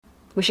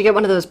We should get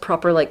one of those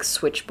proper, like,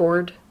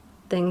 switchboard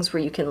things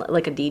where you can,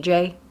 like a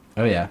DJ.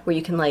 Oh, yeah. Where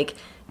you can, like,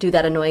 do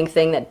that annoying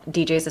thing that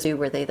DJs do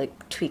where they,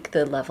 like, tweak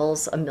the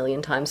levels a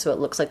million times so it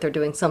looks like they're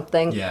doing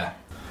something. Yeah.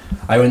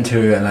 I went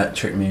to an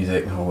electronic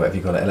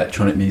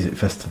music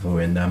festival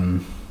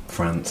in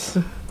France,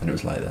 and it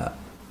was like that.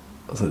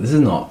 I was like, this is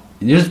not...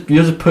 You're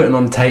just putting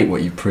on tape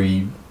what you've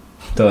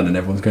pre-done, and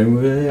everyone's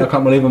going, I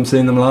can't believe I'm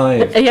seeing them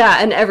live. Yeah,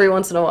 and every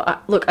once in a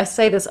while... Look, I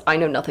say this, I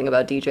know nothing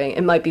about DJing.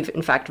 It might be,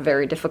 in fact,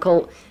 very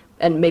difficult,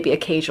 and maybe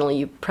occasionally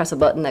you press a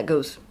button that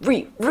goes,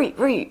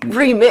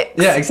 remix.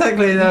 Yeah,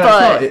 exactly. No,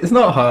 but it's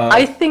not hard.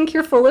 I think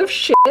you're full of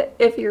shit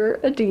if you're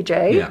a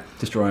DJ. Yeah,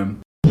 destroy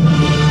them.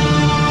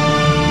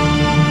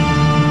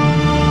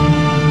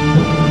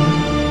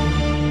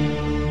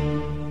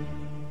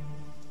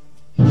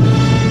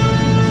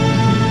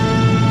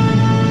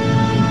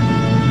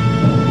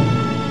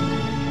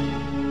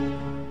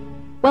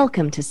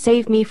 Welcome to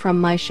Save Me From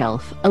My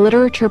Shelf, a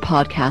literature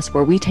podcast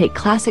where we take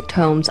classic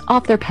tomes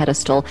off their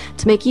pedestal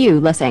to make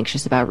you less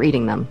anxious about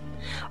reading them.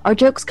 Our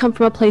jokes come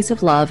from a place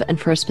of love and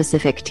for a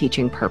specific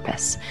teaching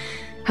purpose.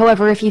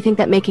 However, if you think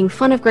that making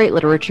fun of great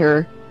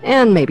literature,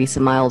 and maybe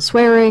some mild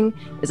swearing,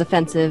 is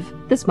offensive,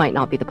 this might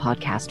not be the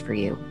podcast for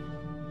you.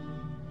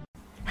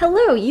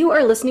 Hello, you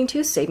are listening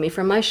to Save Me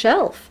From My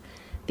Shelf.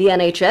 The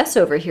NHS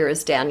over here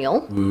is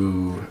Daniel.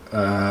 Ooh,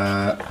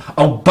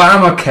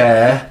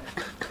 Obamacare.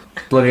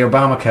 Bloody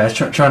Obamacare,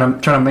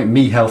 trying to make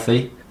me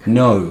healthy.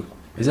 No.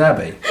 Is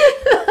Abby?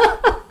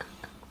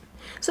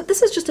 So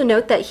this is just a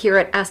note that here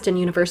at Aston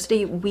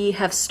University, we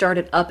have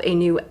started up a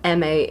new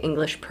MA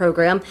English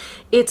program.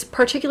 It's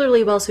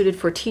particularly well suited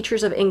for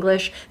teachers of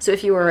English, so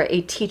if you are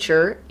a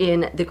teacher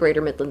in the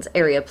Greater Midlands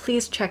area,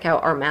 please check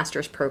out our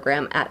master's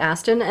program at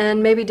Aston,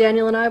 and maybe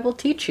Daniel and I will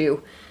teach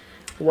you.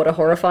 What a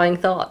horrifying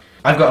thought.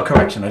 I've got a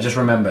correction, I just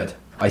remembered.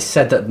 I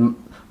said that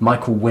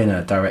Michael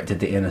Winner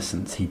directed The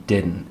Innocents. He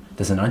didn't.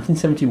 There's a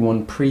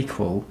 1971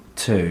 prequel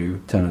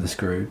to Turn of the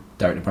Screw,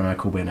 directed by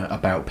Michael Winner,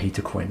 about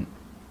Peter Quint,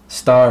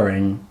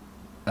 starring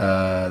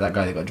that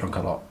guy that got drunk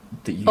a lot.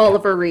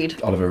 Oliver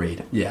Reed. Oliver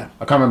Reed, yeah.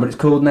 I can't remember what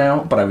it's called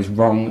now, but I was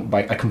wrong.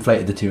 I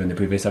conflated the two in the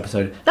previous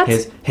episode.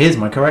 Here's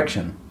my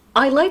correction.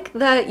 I like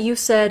that you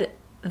said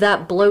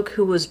that bloke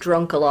who was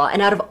drunk a lot,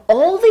 and out of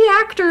all the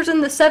actors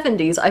in the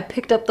 70s, I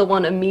picked up the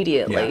one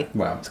immediately. Yeah,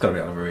 well, it's got to be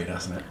Oliver Reed,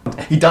 hasn't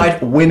it? He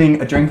died winning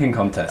a drinking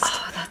contest.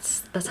 Oh,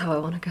 that's how I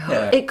want to go.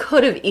 Yeah. It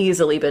could have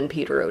easily been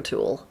Peter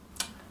O'Toole.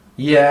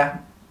 Yeah,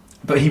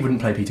 but he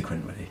wouldn't play Peter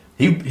Quint, would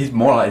he? He's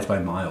more likely to play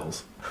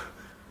Miles.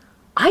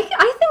 I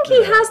think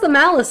he has the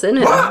malice in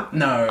him. What?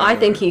 No. I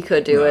think he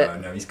could do it.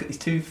 No, he's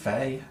too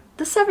fey.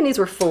 The 70s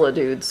were full of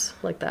dudes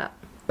like that.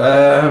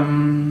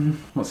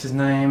 What's his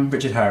name?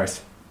 Richard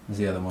Harris is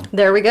the other one.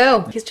 There we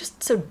go. He's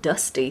just so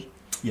dusty.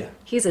 Yeah.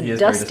 He's a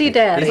dusty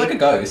daddy. He's like a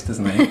ghost,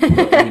 isn't he?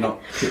 Maybe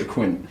not Peter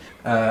Quint.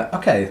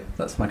 Okay,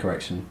 that's my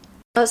correction.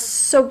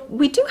 So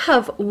we do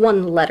have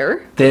one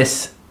letter.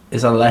 This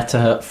is a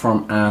letter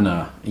from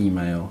Anna.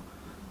 Email.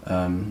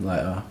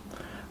 Letter.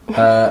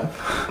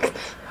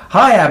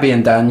 Hi, Abby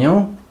and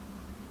Daniel.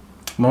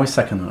 I'm always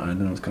second. I don't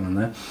know what's going on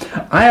there.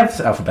 I have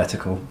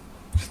alphabetical.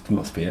 Just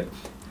must be it.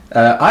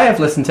 I have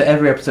listened to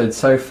every episode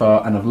so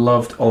far and have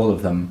loved all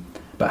of them,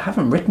 but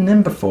haven't written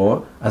in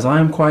before as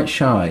I am quite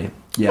shy.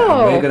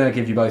 Yeah, We're going to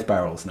give you both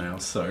barrels now,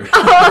 so...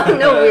 Oh,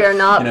 no, we are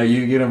not.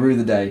 You're going to rue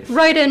the day.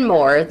 Write in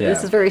more. Yeah.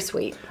 This is very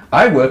sweet.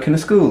 I work in a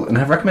school and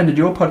have recommended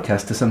your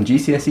podcast to some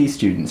GCSE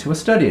students who are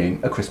studying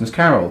A Christmas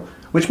Carol,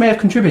 which may have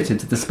contributed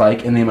to the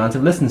spike in the amount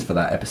of listens for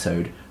that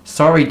episode.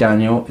 Sorry,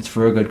 Daniel, it's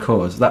for a good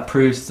cause. That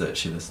proves that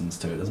she listens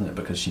to it, doesn't it?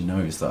 Because she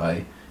knows that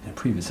I, in a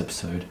previous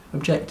episode,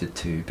 objected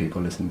to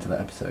people listening to that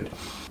episode.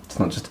 It's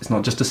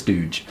not just a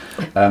stooge.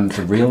 It's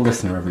a real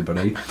listener,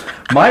 everybody.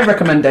 My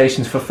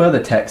recommendations for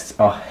further texts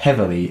are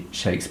heavily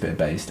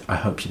Shakespeare-based. I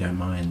hope you don't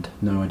mind.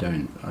 No, I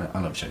don't. I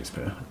love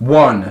Shakespeare.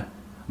 1.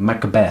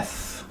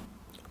 Macbeth.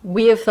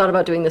 We have thought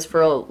about doing this for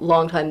a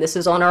long time. This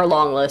is on our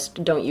long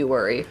list. Don't you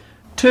worry.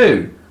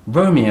 2.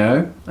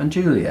 Romeo and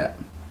Juliet.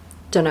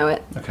 Don't know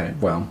it. Okay,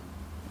 well,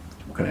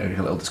 I'm going to give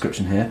a little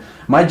description here.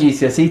 My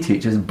GCSE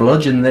teachers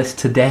bludgeoned this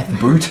to death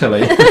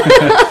brutally.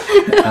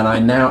 And I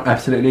now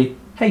absolutely...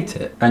 hate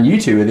it. And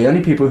you two are the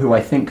only people who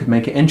I think could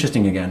make it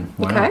interesting again.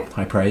 Wow. Okay.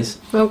 High praise.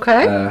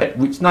 Okay.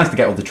 It's nice to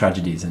get all the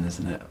tragedies in,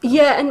 isn't it?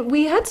 Yeah, and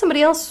we had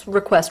somebody else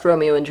request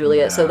Romeo and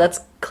Juliet, so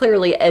that's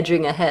clearly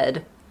edging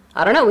ahead.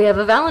 I don't know, we have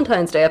a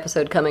Valentine's Day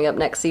episode coming up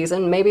next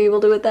season. Maybe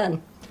we'll do it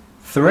then.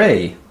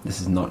 3.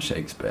 This is not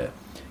Shakespeare.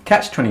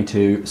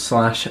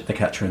 Catch-22 / The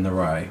Catcher in the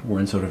Rye. We're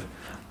in sort of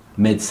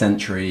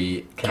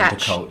mid-century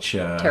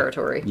counterculture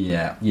territory.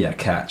 Yeah,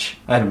 Catch.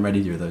 I haven't read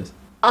either of those.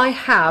 I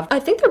have. I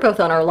think they're both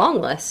on our long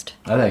list.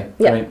 Are they?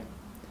 Yeah. Great.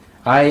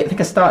 I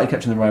think I started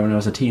Catching the Rye when I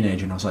was a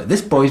teenager, and I was like,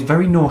 this boy's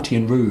very naughty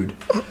and rude.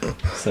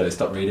 So I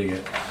stopped reading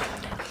it.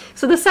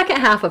 So the second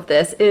half of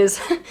this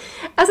is,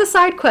 as a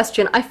side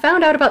question, I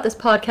found out about this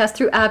podcast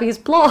through Abby's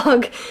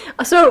blog.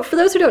 So for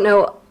those who don't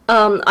know,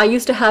 I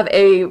used to have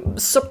a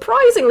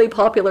surprisingly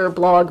popular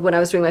blog when I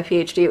was doing my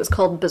PhD. It was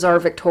called Bizarre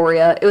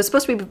Victoria. It was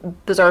supposed to be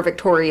Bizarre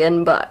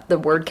Victorian, but the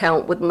word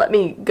count wouldn't let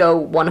me go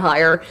one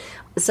higher.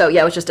 So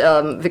yeah, it was just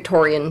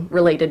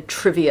Victorian-related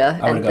trivia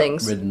and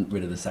things. I would have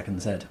rid of the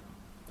second Z.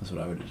 That's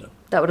what I would have done.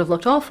 That would have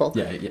looked awful.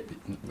 Yeah, okay,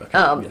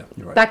 yeah,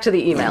 you're right. Back to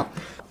the email,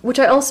 which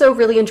I also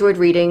really enjoyed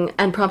reading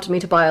and prompted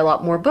me to buy a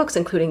lot more books,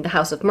 including The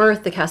House of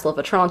Mirth, The Castle of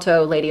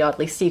Otranto, Lady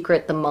Audley's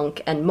Secret, The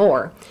Monk, and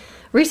more.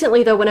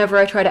 Recently, though, whenever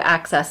I try to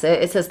access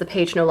it, it says the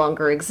page no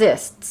longer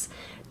exists.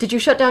 Did you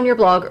shut down your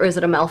blog, or is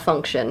it a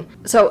malfunction?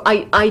 So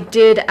I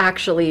did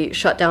actually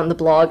shut down the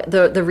blog.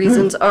 The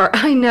reasons are,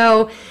 I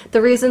know,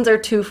 the reasons are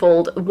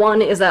twofold.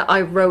 One is that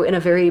I wrote in a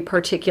very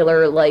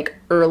particular, like,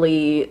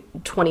 early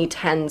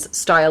 2010s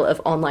style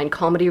of online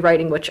comedy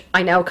writing, which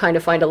I now kind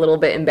of find a little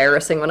bit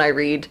embarrassing when I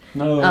read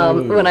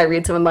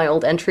some of my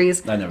old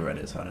entries. I never read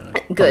it, so I don't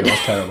know. Good. It was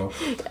terrible.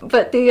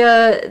 But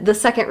the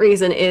second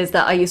reason is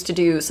that I used to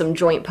do some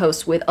joint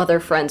posts with other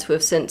friends who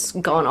have since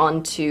gone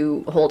on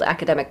to hold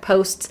academic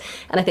posts,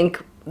 and I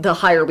think the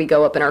higher we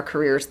go up in our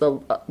careers,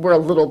 we're a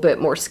little bit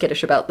more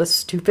skittish about the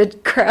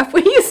stupid crap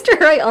we used to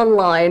write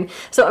online.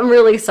 So I'm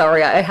really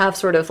sorry. I have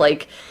sort of,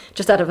 like,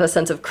 just out of a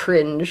sense of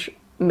cringe,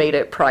 made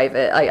it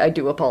private. I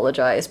do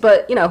apologize.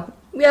 But, you know,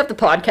 we have the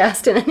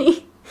podcast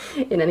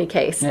in any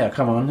case. Yeah,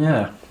 come on,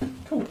 yeah.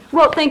 Cool.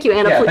 Well, thank you,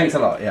 Anna. Yeah, thanks a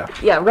lot, yeah.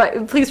 Yeah,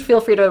 right. Please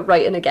feel free to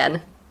write in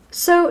again.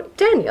 So,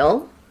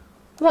 Daniel,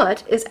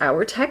 what is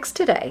our text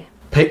today?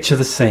 Picture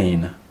the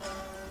scene.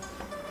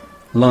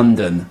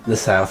 London, the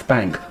South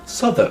Bank,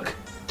 Southwark,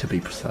 to be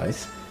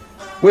precise.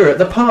 We're at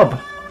the pub,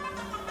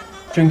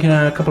 drinking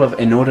a couple of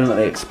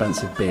inordinately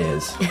expensive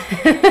beers.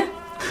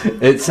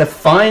 It's a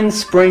fine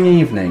spring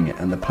evening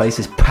and the place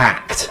is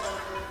packed.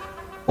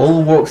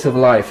 All walks of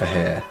life are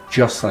here,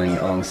 jostling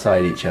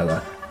alongside each other.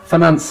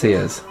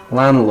 Financiers,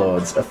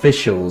 landlords,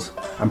 officials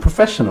and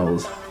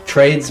professionals,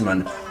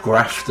 tradesmen,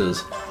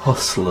 grafters,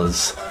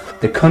 hustlers.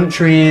 The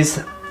country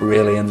is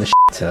really in the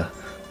shitter.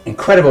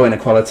 Incredible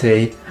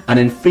inequality, an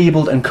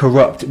enfeebled and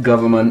corrupt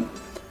government,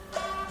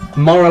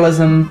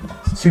 moralism,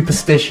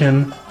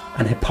 superstition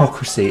and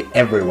hypocrisy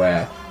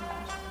everywhere.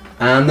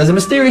 And there's a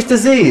mysterious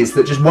disease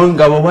that just won't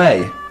go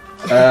away,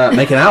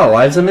 making our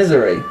lives a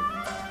misery.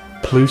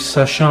 Plus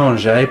ça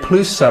change, eh?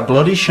 Plus ça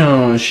bloody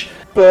change.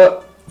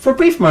 But for a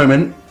brief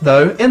moment,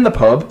 though, in the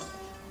pub,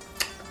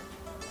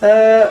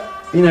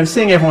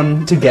 seeing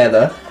everyone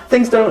together,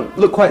 things don't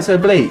look quite so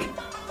bleak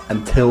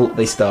until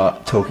they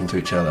start talking to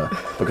each other.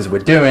 Because we're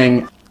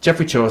doing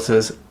Geoffrey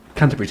Chaucer's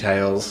Canterbury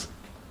Tales.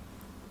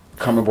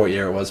 Can't remember what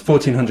year it was.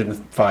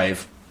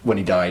 1405 when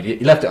he died. He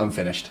left it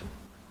unfinished.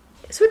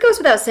 So it goes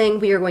without saying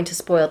we are going to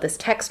spoil this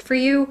text for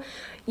you.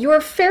 Your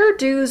fair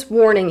dues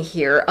warning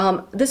here.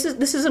 This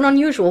is an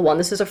unusual one.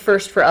 This is a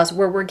first for us,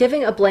 where we're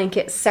giving a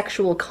blanket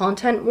sexual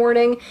content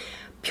warning,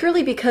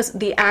 purely because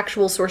the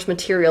actual source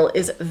material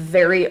is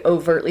very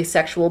overtly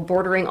sexual,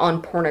 bordering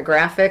on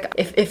pornographic.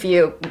 If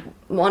you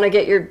want to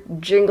get your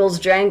jingles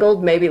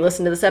jangled, maybe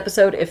listen to this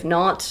episode. If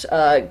not,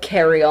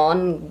 carry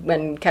on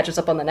and catch us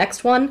up on the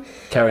next one.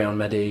 Carry on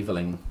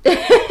medievaling.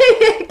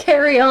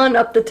 Carry on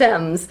up the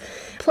Thames.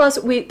 Plus,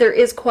 there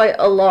is quite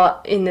a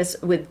lot in this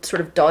with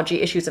sort of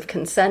dodgy issues of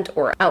consent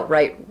or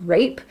outright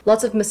rape.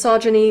 Lots of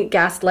misogyny,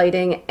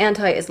 gaslighting,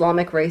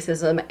 anti-Islamic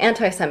racism,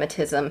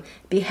 anti-Semitism,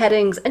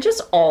 beheadings, and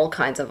just all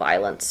kinds of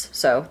violence.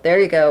 So there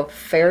you go.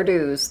 Fair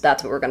dues.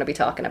 That's what we're going to be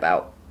talking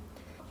about.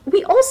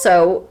 We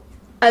also,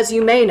 as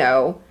you may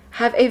know,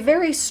 have a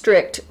very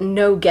strict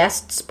no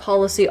guests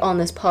policy on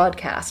this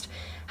podcast.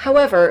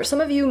 However,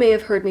 some of you may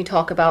have heard me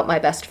talk about my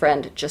best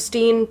friend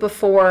Justine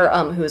before,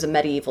 who is a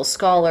medieval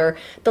scholar.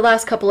 The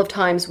last couple of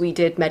times we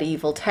did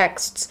medieval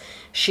texts,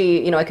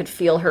 she, I could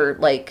feel her,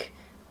 like,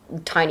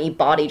 tiny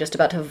body just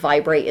about to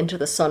vibrate into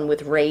the sun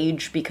with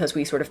rage because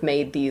we sort of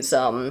made these,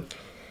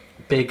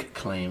 big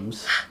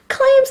claims.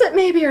 Claims that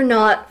maybe are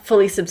not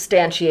fully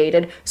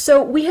substantiated.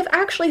 So we have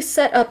actually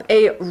set up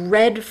a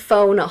red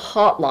phone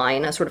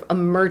hotline, a sort of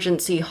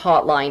emergency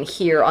hotline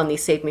here on the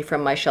Save Me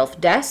From My Shelf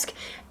desk.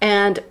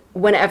 And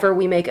whenever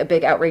we make a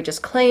big outrageous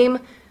claim,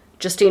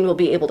 Justine will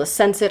be able to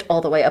sense it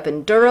all the way up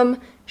in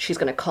Durham. She's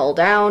going to call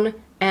down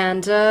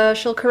and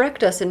she'll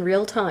correct us in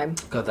real time.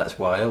 God, that's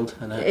wild,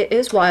 isn't it? It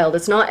is wild.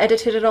 It's not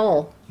edited at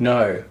all.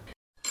 No.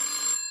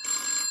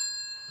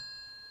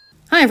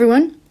 Hi,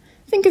 everyone.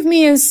 Think of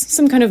me as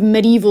some kind of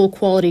medieval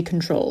quality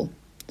control.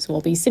 So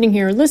I'll be sitting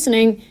here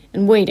listening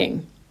and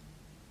waiting.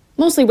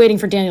 Mostly waiting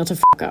for Daniel to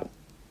fuck up.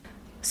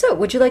 So,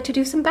 would you like to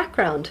do some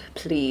background,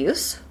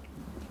 please?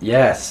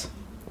 Yes.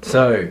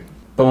 So,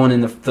 born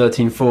in the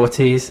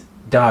 1340s,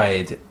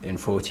 died in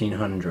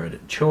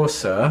 1400.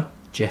 Chaucer,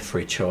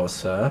 Geoffrey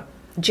Chaucer...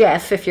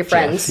 Jeff, if you're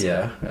friends.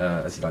 Jeff,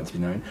 yeah, as he liked to be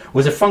known,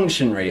 was a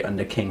functionary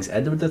under Kings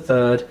Edward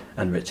III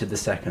and Richard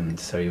II.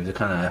 So he was a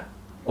kind of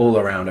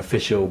all-around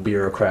official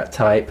bureaucrat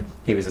type.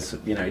 He was,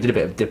 he did a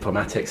bit of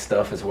diplomatic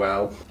stuff as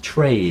well.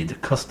 Trade,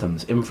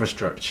 customs,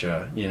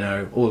 infrastructure,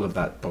 all of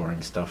that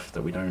boring stuff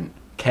that we don't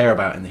care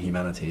about in the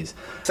humanities.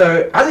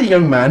 So, as a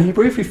young man, he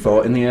briefly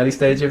fought in the early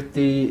stage of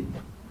the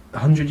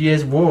 100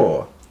 Years'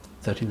 War.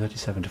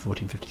 1337 to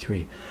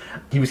 1453.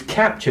 He was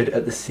captured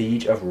at the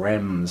siege of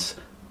Reims.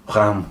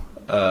 Reims.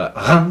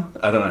 I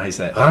don't know how you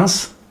say it.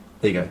 Reims?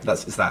 There you go,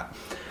 it's that.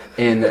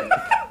 In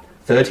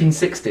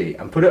 1360,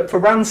 and put up for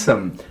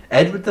ransom.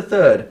 Edward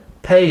III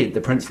paid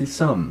the princely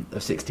sum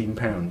of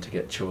 £16 to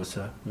get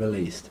Chaucer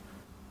released.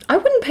 I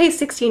wouldn't pay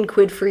 16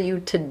 quid for you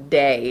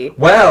today.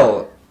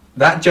 Well,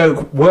 that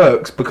joke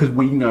works because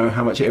we know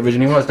how much it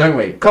originally was, don't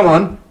we? Come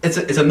on, it's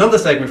another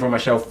segment from my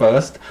shelf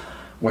first.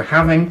 We're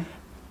having,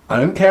 I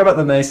don't care about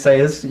the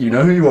naysayers, you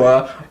know who you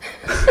are.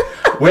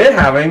 We're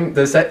having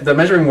the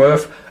measuring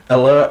worth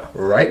alert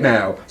right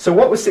now. So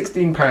what was £16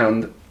 in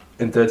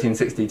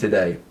 1360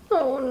 today?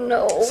 Oh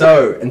no.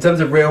 So, in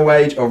terms of real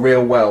wage or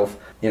real wealth,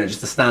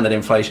 just the standard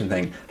inflation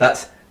thing,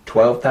 that's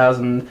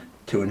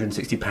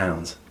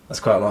 £12,260. That's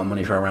quite a lot of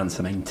money for a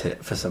ransom, ain't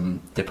it, for some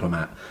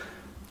diplomat?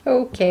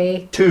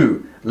 Okay.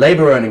 2.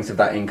 Labour earnings of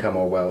that income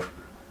or wealth,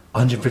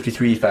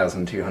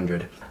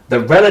 153,200.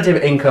 The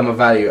relative income or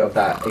value of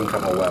that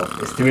income or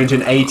wealth is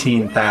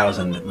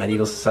 318,000.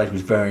 Medieval society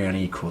was very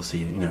unequal, so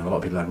a lot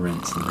of people had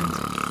rents and things.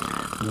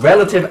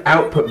 Relative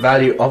output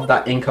value of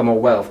that income or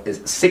wealth is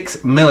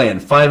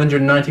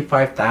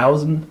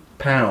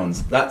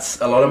 £6,595,000.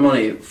 That's a lot of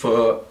money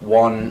for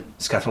one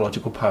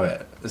scatological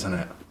poet, isn't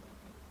it?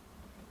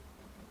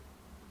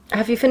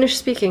 Have you finished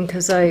speaking?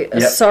 Because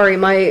Yep. sorry,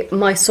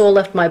 my soul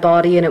left my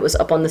body and it was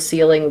up on the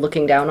ceiling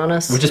looking down on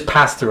us. We just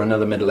passed through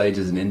another Middle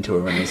Ages and into a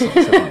Renaissance.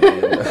 Haven't we?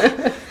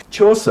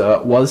 Chaucer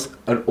was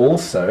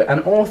also an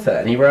author,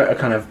 and he wrote a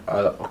kind of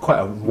quite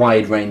a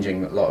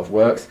wide-ranging lot of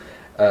works.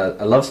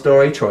 A love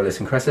story, Troilus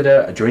and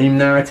Cressida, a dream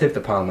narrative,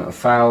 The Parliament of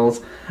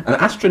Fowls, an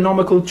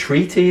astronomical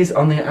treatise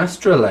on the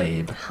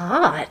astrolabe.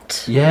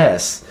 Hot.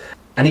 Yes.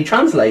 And he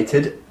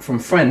translated from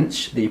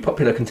French the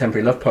popular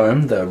contemporary love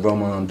poem, the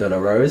Roman de la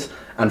Rose,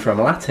 and from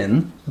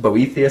Latin,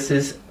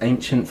 Boethius's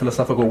ancient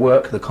philosophical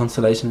work, The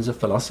Consolations of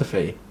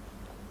Philosophy.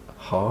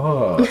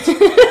 Hot.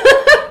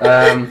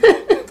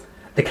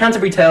 The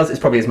Canterbury Tales is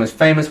probably his most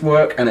famous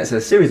work, and it's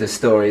a series of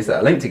stories that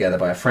are linked together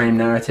by a frame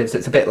narrative, so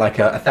it's a bit like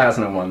a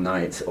 1001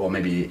 Nights, or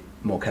maybe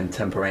more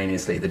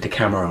contemporaneously, the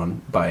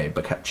Decameron by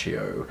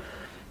Boccaccio.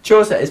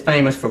 Chaucer is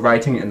famous for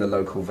writing in the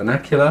local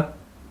vernacular,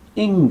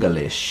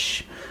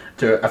 English.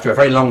 After a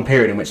very long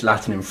period in which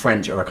Latin and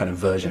French, or a kind of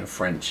version of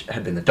French,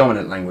 had been the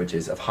dominant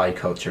languages of high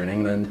culture in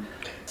England.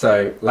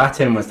 So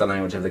Latin was the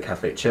language of the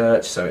Catholic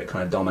Church, so it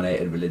kind of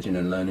dominated religion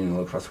and learning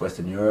all across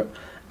Western Europe.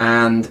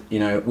 And,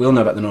 we all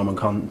know about the Norman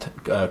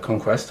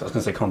conquest. I was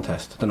going to say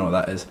contest. I don't know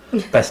what that is.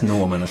 Best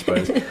Norman, I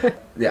suppose.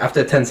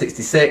 After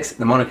 1066,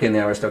 the monarchy and the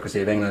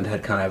aristocracy of England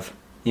had kind of,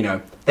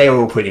 they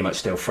were all pretty much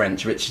still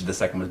French. Richard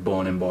II was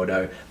born in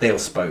Bordeaux. They all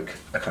spoke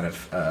a kind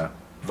of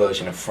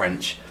version of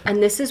French.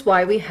 And this is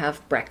why we have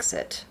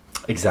Brexit.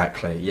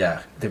 Exactly,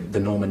 yeah. The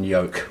Norman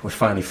yoke. We're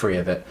finally free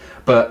of it.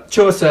 But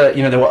Chaucer,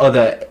 there were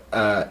other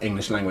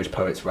English language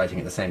poets writing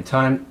at the same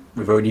time.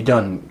 We've already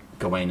done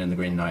Gawain and the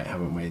Green Knight,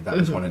 haven't we? That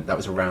was that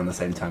was around the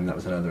same time. That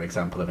was another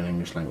example of an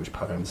English language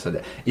poem. So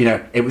that,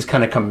 it was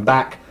kind of coming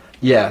back.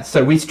 Yeah,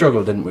 so we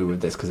struggled, didn't we, with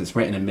this, because it's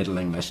written in Middle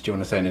English. Do you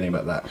want to say anything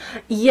about that?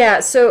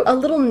 Yeah, so a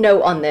little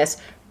note on this.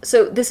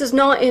 So this is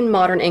not in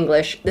modern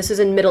English. This is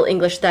in Middle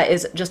English that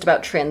is just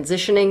about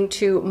transitioning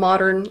to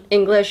modern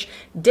English.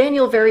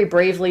 Daniel very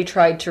bravely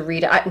tried to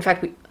read it. In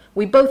fact,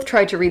 we both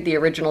tried to read the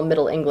original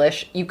Middle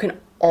English. You can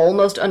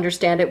almost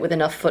understand it with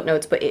enough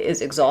footnotes, but it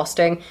is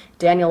exhausting.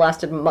 Daniel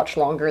lasted much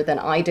longer than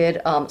I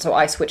did, so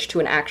I switched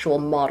to an actual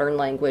modern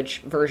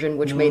language version,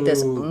 which made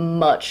this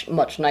much,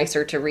 much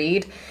nicer to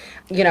read.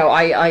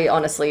 I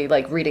honestly,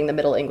 reading the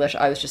Middle English,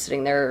 I was just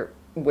sitting there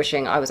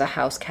wishing I was a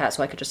house cat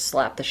so I could just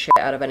slap the shit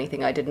out of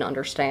anything I didn't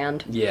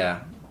understand. Yeah,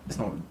 it's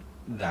not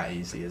that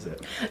easy, is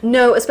it?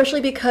 No, especially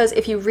because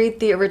if you read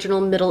the original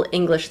Middle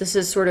English, this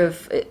is sort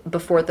of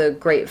before the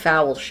Great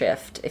Vowel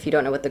Shift. If you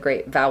don't know what the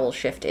Great Vowel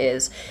Shift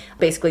is,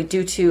 basically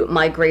due to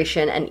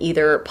migration and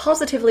either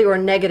positively or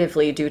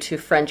negatively due to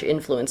French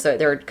influence. So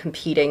there are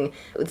competing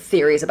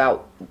theories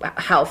about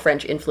how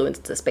French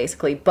influenced this,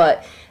 basically.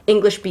 But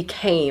English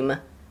became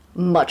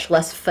much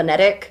less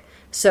phonetic.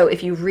 So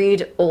if you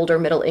read older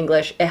Middle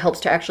English, it helps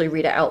to actually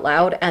read it out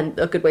loud. And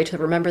a good way to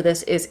remember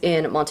this is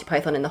in Monty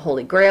Python and the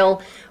Holy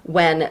Grail,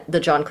 when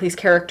the John Cleese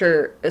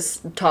character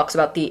talks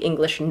about the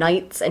English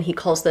knights and he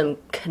calls them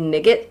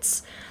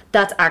knigets.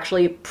 That's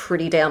actually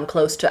pretty damn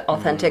close to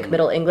authentic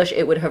Middle English.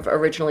 It would have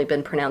originally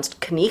been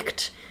pronounced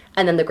knicht.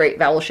 And then the Great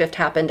Vowel Shift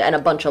happened and a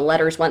bunch of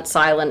letters went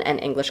silent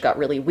and English got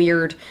really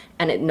weird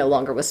and it no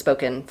longer was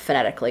spoken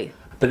phonetically.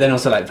 But then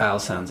also vowel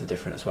sounds are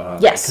different as well.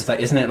 Yes.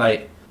 Because isn't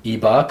it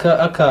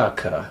Ibaka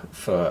akaka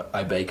for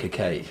I bake a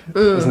cake?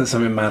 Isn't it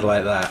something mad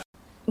like that?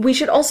 We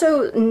should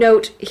also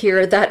note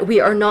here that we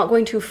are not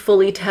going to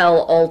fully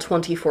tell all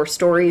 24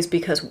 stories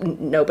because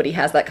nobody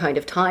has that kind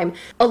of time.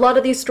 A lot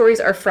of these stories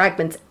are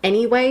fragments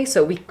anyway,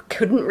 so we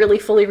couldn't really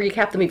fully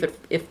recap them even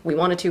if we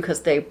wanted to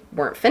because they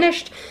weren't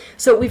finished.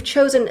 So we've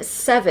chosen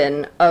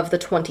 7 of the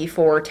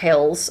 24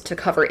 tales to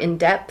cover in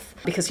depth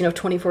because,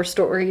 24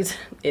 stories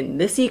in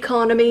this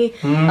economy.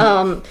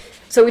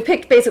 So we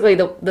picked basically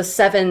the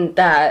 7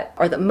 that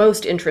are the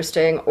most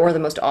interesting or the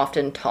most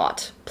often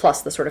taught,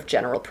 plus the sort of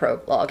general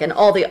prologue. And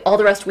all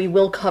the rest we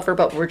will cover,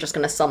 but we're just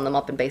going to sum them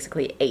up in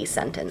basically a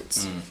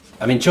sentence.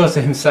 I mean,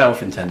 Chaucer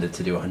himself intended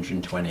to do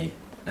 120,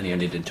 and he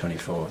only did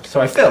 24. So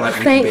I feel like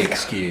we can be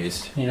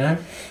excused, you know?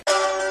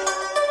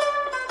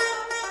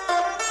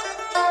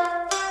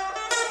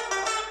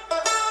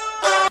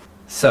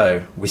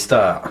 So, we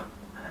start.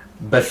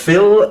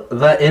 Befill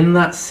that in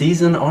that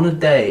season on a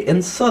day,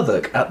 in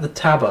Southwark at the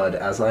Tabard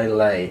as I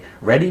lay,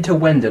 ready to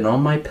wenden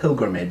on my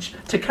pilgrimage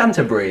to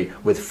Canterbury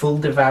with full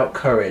devout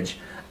courage.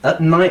 At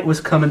night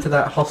was come into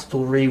that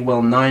hostelry well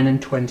 29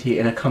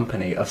 in a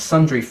company of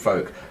sundry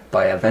folk,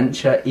 by a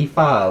venture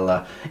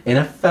ifala, in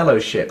a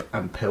fellowship,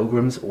 and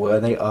pilgrims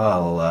were they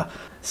all.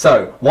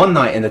 So, one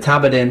night in the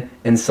Tabard Inn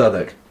in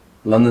Southwark,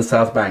 London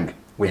South Bank,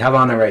 we have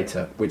our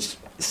narrator, which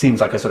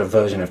seems like a sort of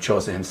version of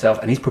Chaucer himself,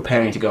 and he's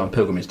preparing to go on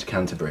pilgrimage to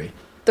Canterbury.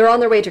 They're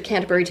on their way to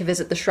Canterbury to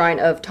visit the shrine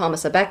of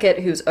Thomas à Becket,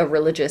 who's a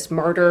religious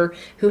martyr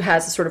who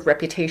has a sort of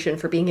reputation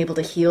for being able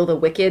to heal the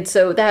wicked,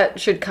 so that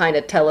should kind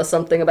of tell us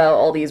something about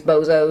all these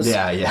bozos.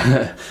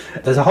 Yeah.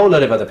 There's a whole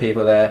lot of other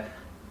people there,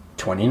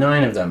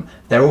 29 of them.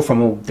 They're all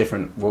from all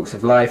different walks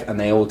of life, and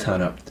they all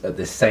turn up at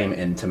this same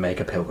inn to make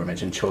a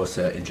pilgrimage, and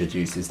Chaucer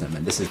introduces them,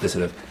 and this is the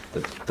sort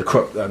of the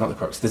crux, not the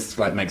crux, this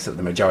like makes up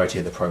the majority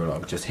of the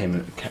prologue, just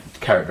him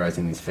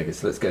characterizing these figures.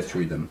 So let's go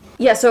through them.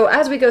 Yeah, so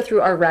as we go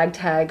through our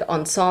ragtag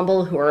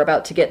ensemble, who are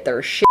about to get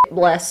their shit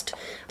blessed,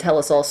 tell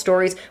us all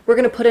stories, we're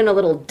going to put in a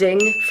little ding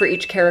for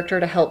each character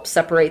to help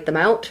separate them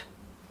out.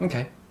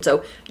 Okay.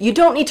 So you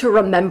don't need to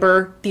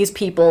remember these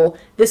people.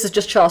 This is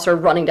just Chaucer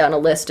running down a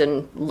list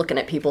and looking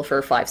at people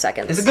for 5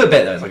 seconds. It's a good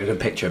bit, though. It's like a good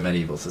picture of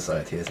medieval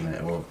society, isn't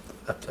it? Or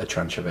a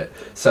tranche of it.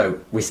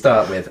 So we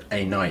start with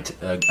a knight,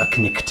 a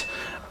knicht.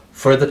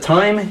 For the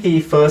time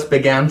he first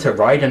began to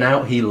riden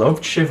out, he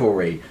loved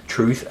chivalry,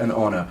 truth and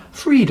honour,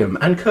 freedom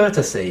and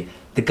courtesy.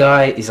 The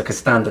guy is like a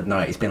standard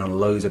knight. He's been on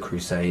loads of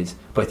crusades,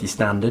 both your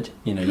standard,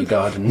 your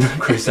garden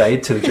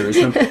crusade to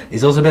Jerusalem.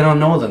 He's also been on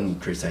northern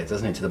crusades,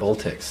 hasn't he, to the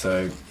Baltics.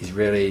 So he's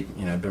really,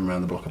 been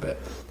around the block a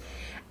bit.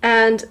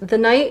 And the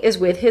knight is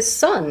with his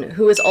son,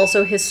 who is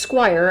also his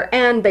squire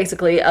and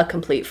basically a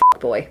complete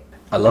fuckboy.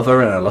 A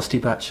lover and a lusty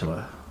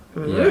bachelor.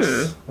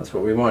 Yes, that's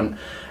what we want.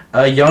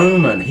 A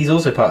yeoman, he's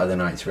also part of the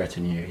knight's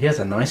retinue. He has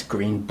a nice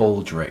green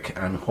baldric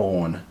and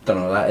horn. Don't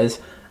know what that is.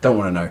 Don't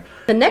want to know.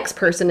 The next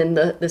person in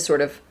this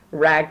sort of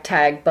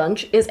ragtag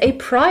bunch is a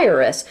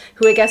prioress,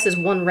 who I guess is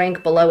one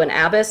rank below an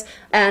abbess,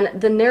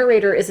 and the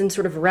narrator is in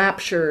sort of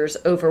raptures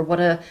over what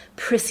a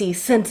prissy,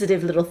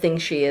 sensitive little thing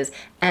she is.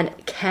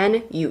 And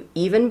can you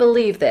even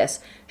believe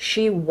this?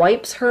 She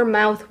wipes her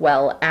mouth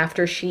well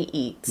after she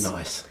eats.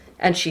 Nice.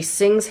 And she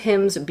sings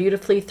hymns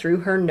beautifully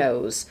through her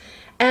nose.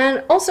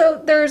 And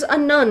also, there's a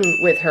nun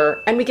with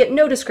her, and we get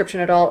no description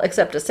at all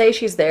except to say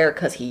she's there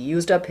because he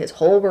used up his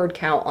whole word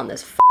count on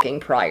this fucking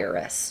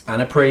prioress.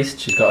 And a priest.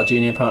 She's got a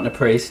junior partner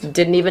priest.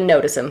 Didn't even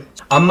notice him.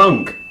 A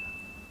monk.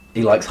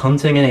 He likes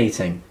hunting and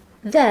eating.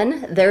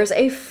 Then there's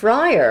a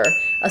friar,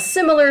 a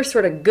similar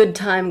sort of good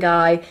time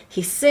guy.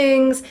 He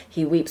sings,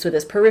 he weeps with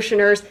his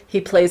parishioners, he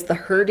plays the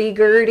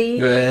hurdy-gurdy.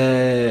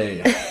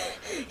 Hey.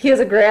 He has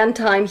a grand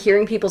time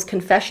hearing people's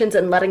confessions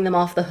and letting them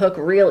off the hook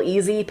real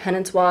easy,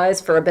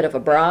 penance-wise, for a bit of a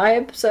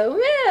bribe. So,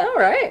 yeah, all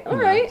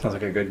right. Sounds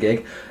like a good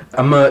gig.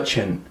 A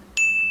merchant.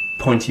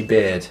 Pointy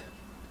beard.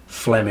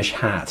 Flemish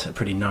hat. A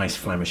pretty nice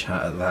Flemish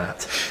hat at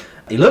that.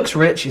 He looks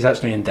rich, he's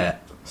actually in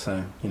debt.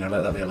 So, let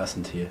that be a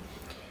lesson to you.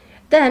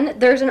 Then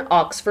there's an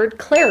Oxford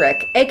cleric,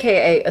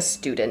 aka a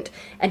student,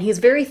 and he's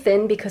very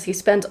thin because he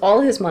spends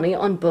all his money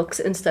on books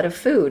instead of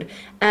food.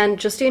 And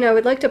Justine, I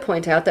would like to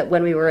point out that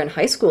when we were in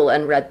high school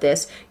and read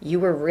this, you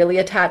were really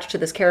attached to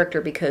this character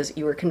because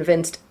you were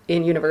convinced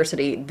in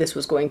university this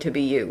was going to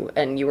be you,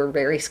 and you were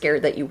very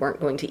scared that you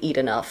weren't going to eat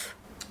enough.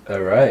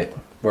 Alright.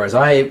 Whereas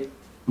I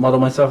model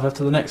myself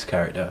after the next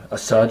character, a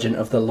sergeant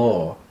of the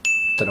law.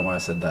 Don't know why I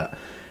said that.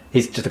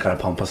 He's just a kind of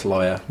pompous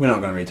lawyer. We're not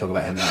going to really talk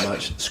about him that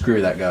much.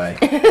 Screw that guy.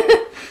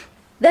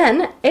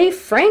 Then, a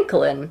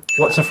Franklin.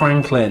 What's a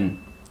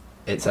Franklin?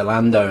 It's a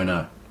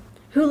landowner.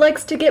 Who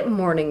likes to get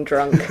morning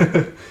drunk.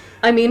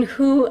 I mean,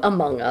 who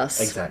among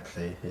us?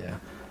 Exactly, yeah.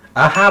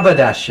 A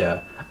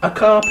haberdasher, a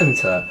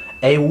carpenter,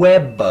 a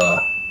webber,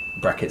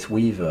 brackets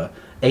weaver,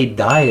 a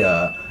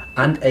dyer,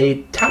 and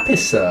a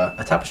tapisser,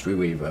 a tapestry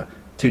weaver.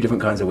 2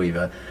 different kinds of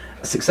weaver.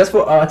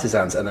 Successful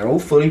artisans, and they're all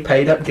fully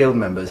paid up guild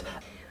members.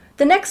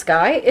 The next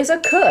guy is a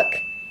cook.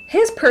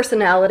 His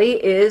personality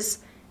is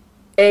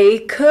a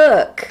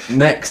cook.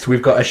 Next,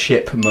 we've got a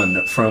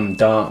shipman from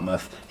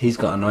Dartmouth. He's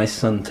got a nice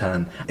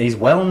suntan. He's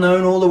well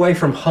known all the way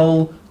from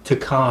Hull to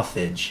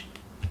Carthage.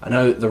 I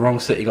know the wrong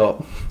city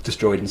got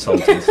destroyed in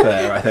Salters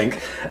there, I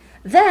think.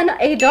 Then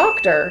a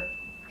doctor.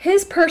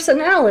 His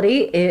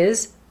personality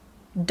is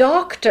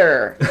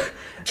doctor.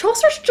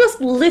 Chaucer's just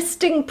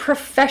listing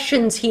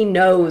professions he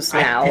knows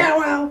now. Yeah,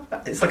 well,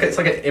 it's like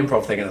an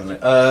improv thing, isn't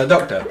it?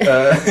 Doctor.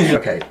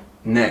 Okay,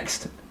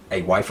 next.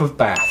 a wife of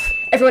Bath.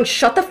 Everyone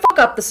shut the fuck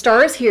up. The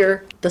star is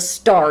here. The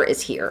star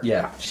is here.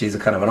 Yeah, she's a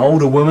kind of an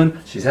older woman.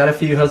 She's had a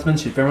few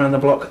husbands. She's been around the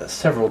block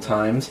several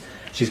times.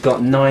 She's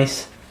got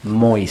nice,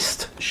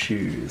 moist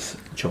shoes,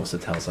 Chaucer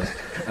tells us,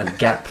 and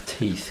gap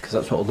teeth, because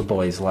that's what all the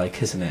boys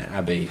like, isn't it,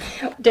 Abby?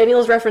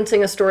 Daniel's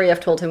referencing a story I've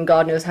told him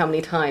God knows how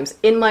many times.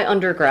 In my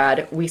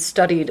undergrad, we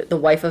studied The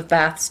Wife of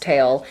Bath's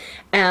Tale,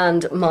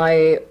 and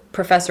my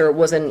professor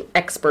was an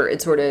expert in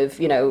sort of,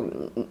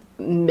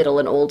 Middle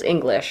and Old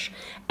English.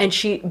 And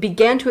she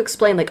began to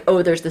explain, like,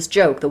 oh, there's this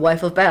joke, the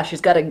wife of Bath, she's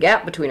got a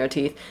gap between her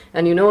teeth,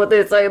 and you know what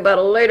they say about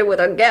a lady with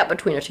a gap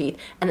between her teeth.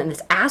 And then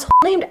this asshole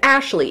named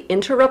Ashley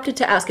interrupted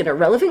to ask an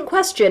irrelevant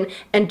question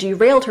and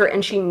derailed her,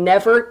 and she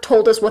never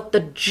told us what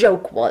the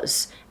joke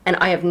was. And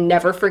I have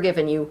never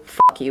forgiven you.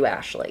 Fuck you,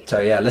 Ashley. So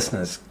yeah,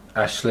 listeners,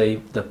 Ashley,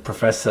 the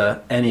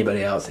professor,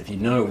 anybody else, if you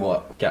know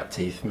what gap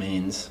teeth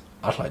means,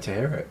 I'd like to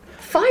hear it.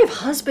 5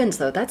 husbands,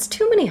 though. That's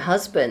too many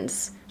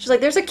husbands. She's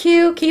like, there's a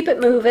cue, keep it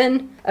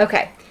moving.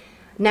 Okay.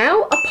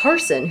 Now, a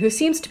parson who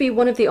seems to be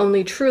one of the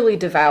only truly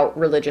devout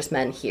religious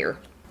men here.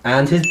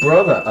 And his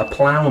brother, a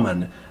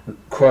ploughman,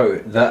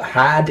 quote, that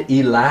had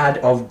a lad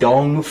of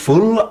dong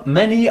full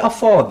many a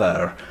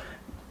father.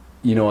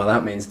 You know what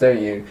that means,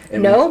 don't you?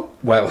 No.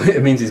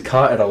 It means he's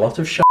carted a lot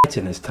of shite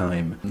in his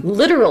time.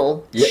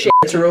 Literal shit.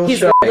 Literal He's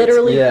shite.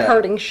 literally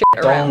carting shit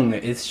around. Dong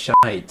is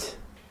shite.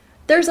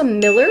 There's a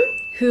miller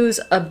who's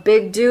a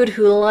big dude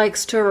who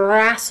likes to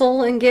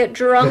wrestle and get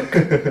drunk.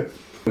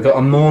 We've got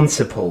a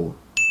municipal.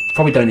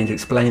 Probably don't need to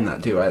explain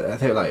that, do I? I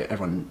think like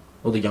everyone,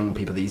 all the young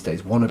people these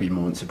days want to be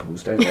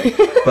municipals, don't they?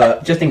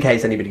 But just in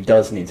case anybody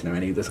does need to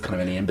know there's kind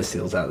of any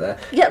imbeciles out there.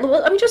 Yeah,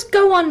 well, I mean, just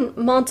go on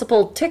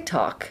municipal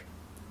TikTok.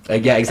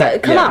 Yeah, exactly.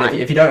 Come on.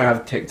 If you don't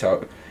have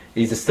TikTok,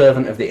 he's a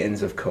servant of the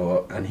Inns of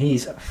Court, and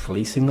he's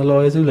fleecing the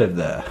lawyers who live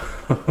there.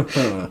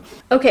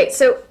 Okay,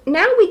 so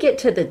now we get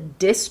to the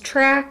diss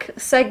track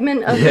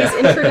segment of these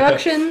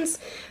introductions.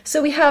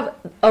 So we have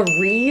a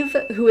Reeve,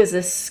 who is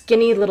a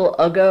skinny little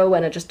uggo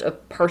and just a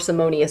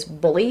parsimonious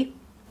bully.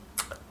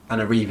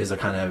 And a Reeve is a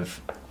kind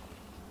of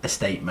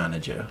estate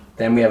manager.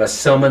 Then we have a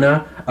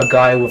summoner, a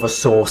guy with a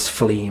sauce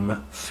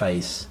flame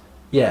face.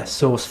 Yeah,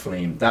 sauce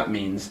flame. That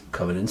means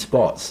covered in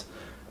spots,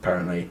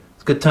 apparently.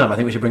 It's a good term. I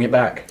think we should bring it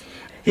back.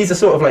 He's a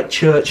sort of like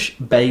church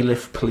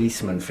bailiff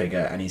policeman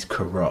figure, and he's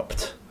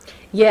corrupt.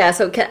 Yeah,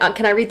 so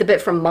can I read the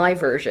bit from my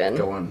version?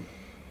 Go on.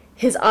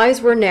 His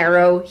eyes were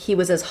narrow, he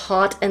was as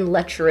hot and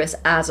lecherous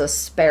as a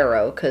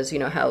sparrow, because you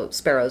know how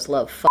sparrows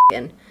love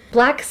fucking.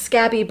 Black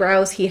scabby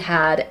brows he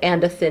had,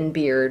 and a thin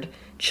beard.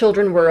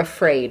 Children were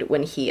afraid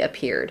when he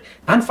appeared.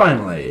 And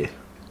finally,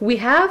 we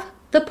have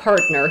the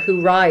partner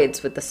who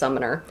rides with the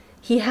summoner.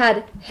 He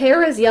had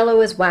hair as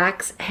yellow as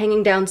wax,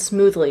 hanging down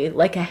smoothly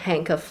like a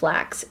hank of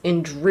flax.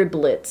 In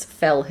driblets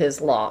fell his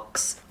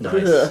locks.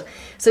 Nice. Ugh.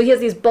 So he has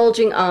these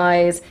bulging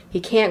eyes, he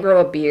can't grow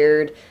a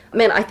beard.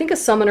 Man, I think a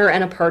summoner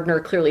and a partner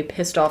clearly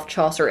pissed off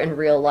Chaucer in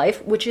real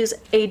life, which is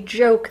a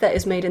joke that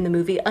is made in the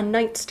movie A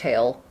Knight's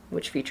Tale,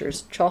 which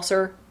features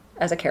Chaucer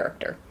as a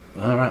character.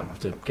 All right, I'll have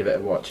to give it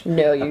a watch.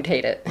 No, you'd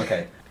hate it.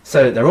 Okay,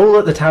 so they're all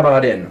at the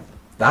Tabard Inn.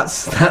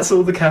 That's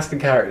all the cast and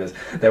characters.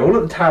 They're all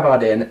at the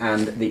Tabard Inn,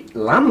 and the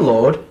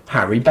landlord,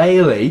 Harry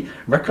Bailey,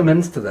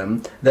 recommends to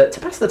them that to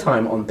pass the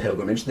time on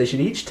pilgrimage, they should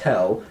each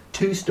tell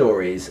 2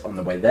 stories on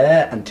the way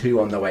there and 2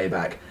 on the way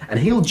back. And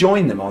he'll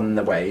join them on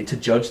the way to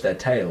judge their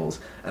tales.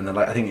 And then,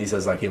 I think he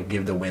says, he'll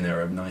give the winner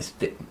a nice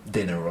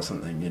dinner or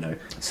something,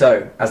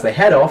 So, as they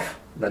head off,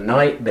 the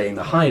knight, being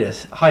the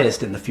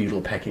highest in the feudal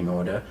pecking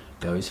order,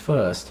 goes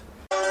first.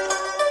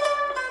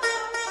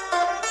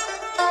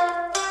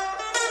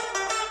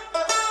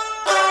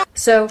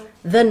 So,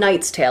 The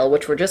Knight's Tale,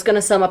 which we're just going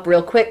to sum up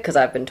real quick because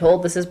I've been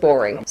told this is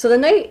boring. So the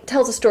knight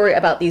tells a story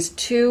about these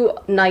 2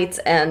 knights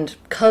and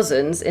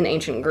cousins in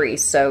ancient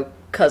Greece. So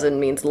cousin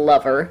means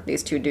lover.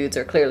 These 2 dudes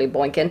are clearly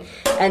boinking.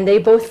 And they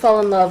both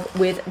fall in love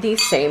with the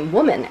same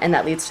woman. And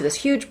that leads to this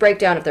huge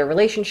breakdown of their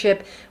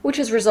relationship, which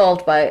is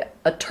resolved by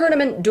a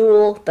tournament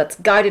duel that's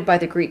guided by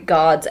the Greek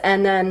gods,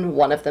 and then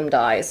one of them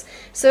dies.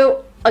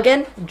 So,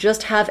 again,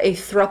 just have a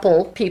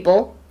throuple,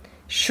 people.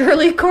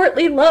 Surely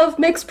courtly love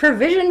makes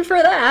provision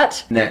for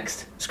that.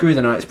 Next, screw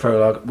the Knights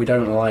prologue. We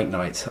don't like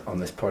knights on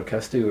this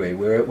podcast, do we?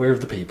 We're of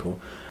the people.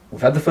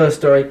 We've had the first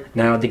story,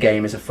 now the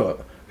game is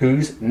afoot.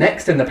 Who's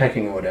next in the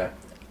pecking order?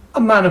 A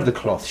man of the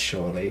cloth,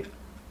 surely.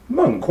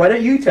 Monk, why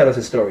don't you tell us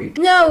a story?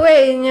 No,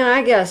 wait,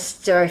 I got a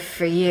story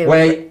for you.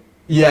 Wait,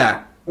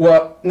 yeah.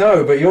 What?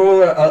 No, but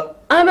you're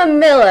I'm a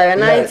miller, and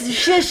yeah.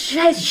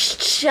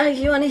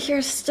 you want to hear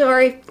a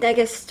story? I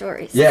guess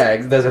stories. Yeah,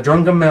 there's a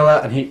drunken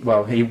miller, and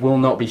he will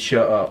not be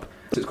shut up.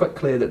 So it's quite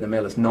clear that the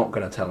miller's not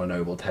going to tell a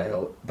noble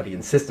tale, but he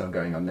insists on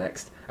going on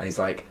next. And he's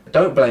like,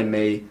 don't blame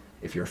me.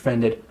 If you're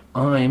offended,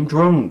 I'm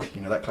drunk.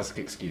 That classic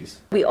excuse.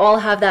 We all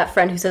have that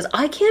friend who says,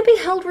 I can't be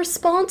held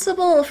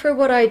responsible for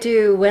what I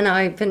do when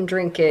I've been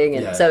drinking.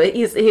 And so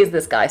he's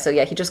this guy. So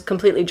yeah, he just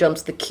completely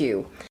jumps the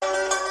queue.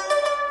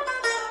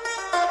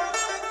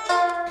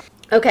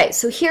 Okay,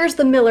 so here's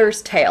the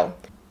miller's tale.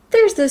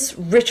 There's this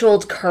rich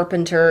old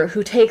carpenter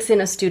who takes in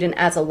a student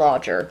as a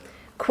lodger.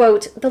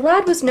 Quote, "The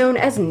lad was known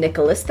as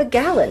Nicholas the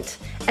Gallant,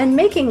 and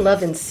making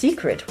love in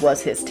secret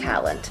was his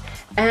talent."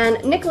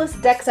 And Nicholas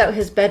decks out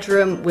his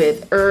bedroom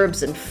with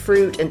herbs and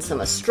fruit and some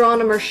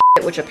astronomer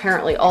shit, which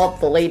apparently all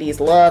the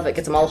ladies love. It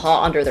gets them all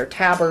hot under their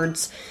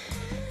tabards.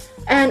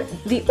 And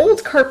the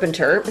old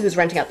carpenter who's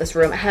renting out this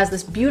room has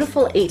this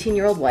beautiful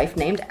 18-year-old wife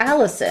named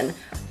Allison,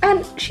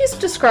 and she's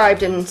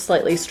described in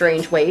slightly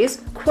strange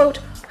ways. Quote,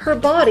 "Her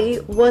body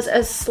was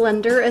as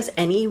slender as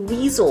any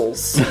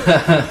weasel's."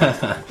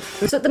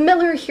 So the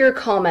miller here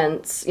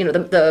comments,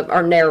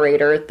 our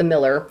narrator, the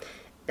miller,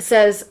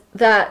 says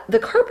that the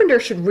carpenter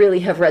should really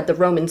have read the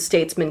Roman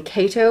statesman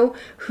Cato,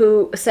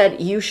 who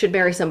said you should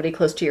marry somebody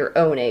close to your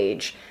own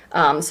age.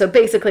 So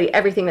basically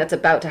everything that's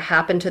about to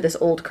happen to this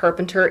old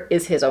carpenter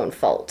is his own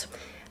fault.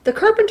 The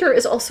carpenter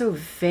is also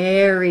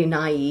very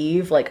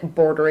naive, like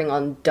bordering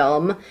on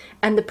dumb,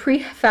 and the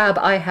prefab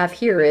I have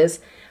here is,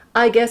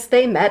 I guess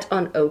they met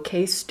on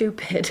OK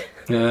Stupid.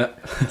 Yeah.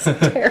 It's a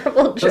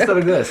terrible joke. That still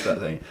exists, that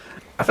thing.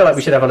 I feel like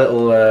we should have a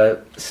little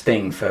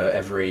sting for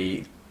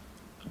every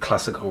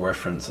classical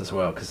reference as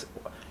well, because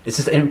it's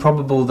just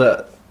improbable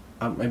that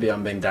maybe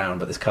I'm being down,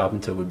 but this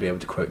carpenter would be able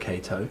to quote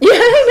Cato. Yeah,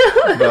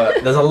 I know.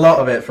 But there's a lot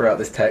of it throughout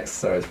this text,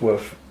 so it's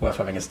worth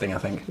having a sting, I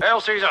think. Hail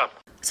Caesar!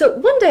 So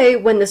one day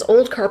when this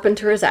old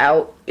carpenter is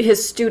out,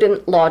 his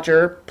student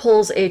lodger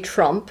pulls a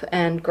trump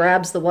and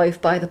grabs the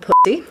wife by the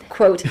pussy.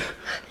 Quote,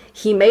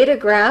 "He made a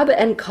grab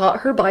and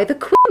caught her by the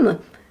quim."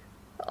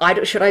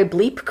 Should I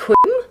bleep quim?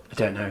 I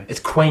don't know. It's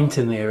quaint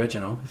in the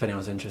original, if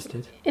anyone's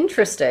interested,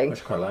 Interesting.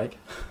 which I quite like.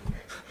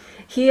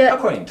 How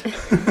quaint.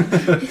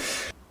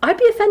 I'd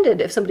be offended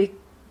if somebody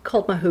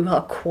called my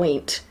hoo-ha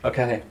quaint.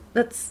 Okay.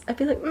 I'd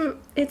be like,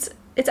 it's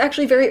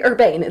actually very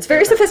urbane. It's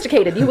very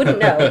sophisticated. You wouldn't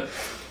know.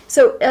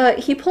 So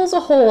he pulls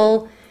a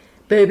whole,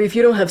 "Baby, if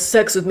you don't have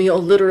sex with me,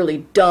 I'll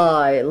literally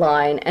die"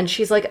 line. And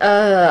she's like,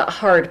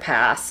 hard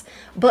pass.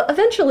 But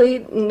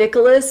eventually,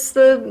 Nicholas,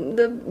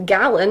 the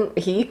gallant,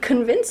 he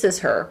convinces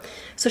her.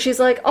 So she's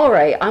like, all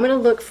right, I'm going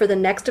to look for the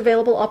next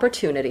available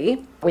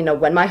opportunity. We know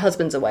when my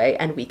husband's away,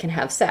 and we can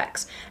have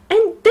sex.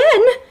 And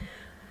then,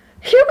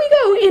 here we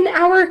go in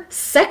our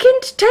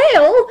second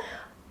tale.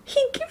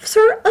 He gives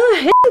her a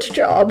hand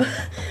job.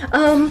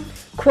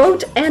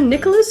 Quote, "And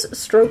Nicholas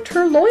stroked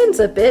her loins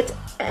a bit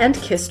and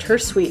kissed her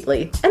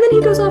sweetly." And then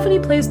he goes off and he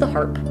plays the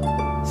harp.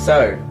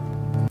 So,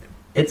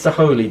 it's a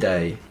holy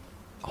day.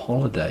 A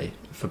holiday,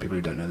 for people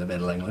who don't know the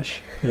Middle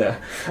English. Yeah.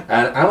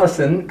 And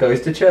Alison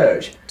goes to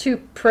church. To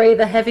pray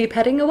the heavy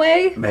petting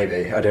away?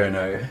 Maybe, I don't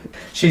know.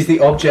 She's the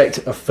object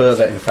of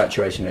further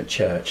infatuation at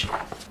church.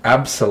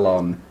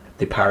 Absalom,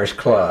 the parish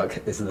clerk,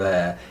 is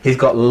there. He's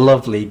got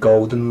lovely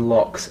golden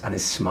locks and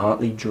is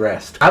smartly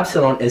dressed.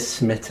 Absalom is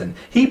smitten.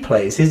 He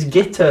plays his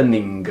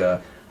gitterninger,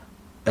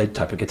 a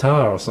type of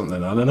guitar or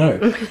something, I don't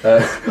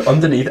know,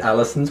 underneath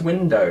Alison's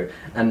window,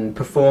 and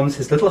performs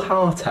his little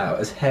heart out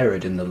as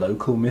Herod in the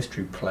local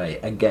mystery play,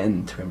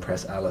 again to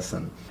impress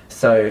Alison.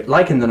 So,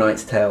 like in The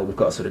Knight's Tale, we've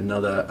got sort of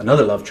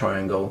another love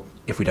triangle,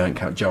 if we don't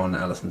count John,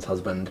 Alison's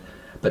husband,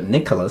 but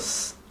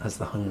Nicholas has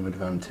the home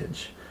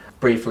advantage.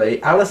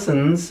 Briefly,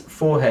 Alison's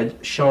forehead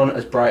shone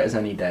as bright as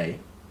any day.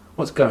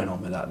 What's going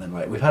on with that then?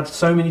 Like, we've had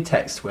so many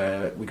texts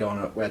where they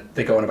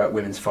go on about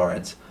women's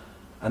foreheads,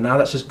 and now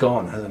that's just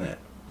gone, hasn't it?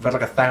 We've had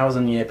like a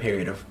 1,000-year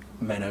period of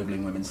men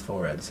ogling women's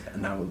foreheads,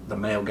 and now the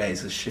male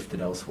gaze has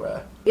shifted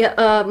elsewhere.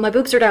 Yeah, my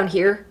boobs are down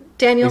here,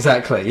 Daniel.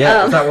 Exactly,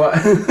 yeah. Is that what?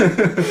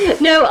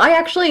 No,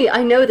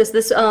 I know this.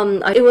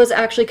 It was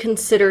actually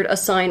considered a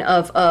sign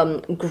of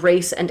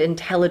grace and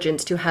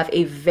intelligence to have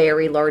a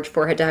very large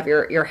forehead, to have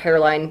your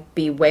hairline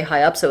be way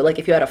high up. So, like,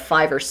 if you had a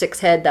 5 or 6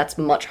 head, that's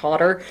much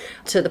hotter,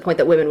 to the point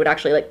that women would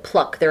actually, like,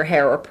 pluck their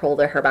hair or pull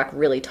their hair back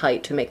really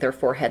tight to make their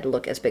forehead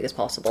look as big as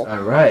possible.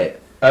 All right.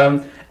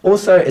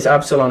 Also, is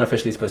Absalom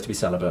officially supposed to be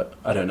celibate?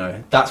 I don't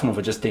know. That's more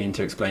for Justine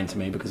to explain to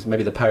me, because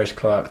maybe the parish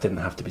clerk didn't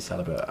have to be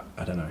celibate.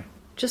 I don't know.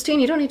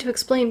 Justine, you don't need to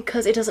explain,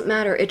 because it doesn't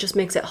matter. It just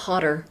makes it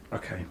hotter.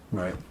 Okay,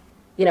 right.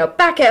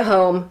 Back at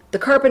home, the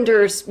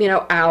carpenter's,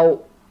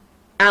 out.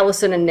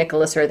 Alison and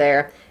Nicholas are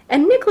there.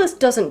 And Nicholas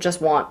doesn't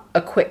just want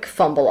a quick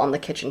fumble on the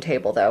kitchen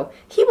table, though.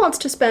 He wants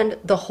to spend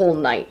the whole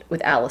night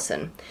with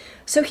Alison.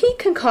 So he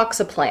concocts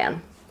a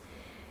plan.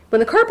 When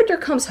the carpenter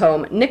comes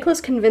home,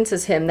 Nicholas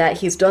convinces him that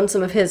he's done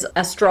some of his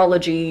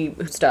astrology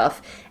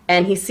stuff,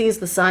 and he sees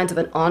the signs of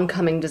an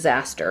oncoming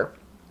disaster.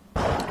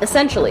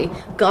 Essentially,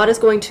 God is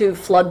going to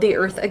flood the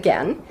earth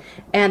again,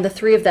 and the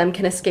three of them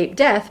can escape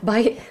death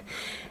by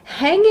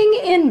hanging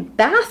in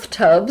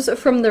bathtubs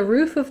from the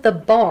roof of the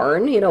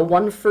barn,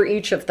 one for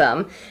each of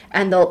them,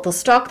 and they'll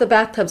stock the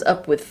bathtubs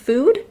up with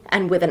food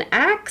and with an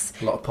axe.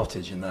 A lot of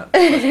pottage in that,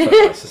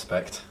 I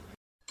suspect.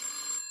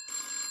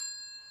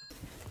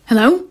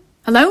 Hello?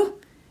 Hello?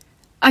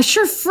 I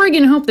sure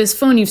friggin' hope this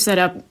phone you've set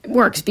up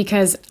works,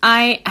 because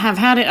I have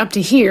had it up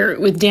to here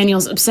with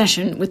Daniel's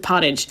obsession with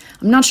pottage.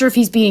 I'm not sure if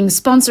he's being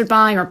sponsored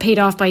by or paid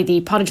off by the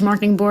Pottage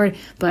Marketing Board,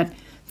 but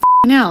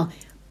f***ing hell,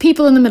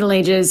 people in the Middle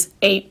Ages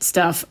ate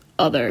stuff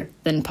other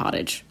than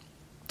pottage.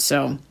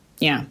 So,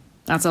 yeah,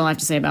 that's all I have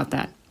to say about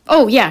that.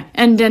 Oh, yeah,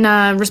 and in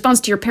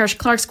response to your Parish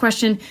Clerk's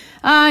question,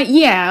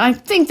 yeah, I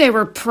think they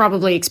were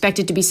probably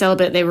expected to be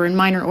celibate. They were in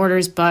minor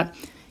orders, but,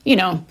 you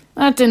know,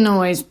 that didn't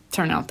always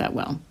turn out that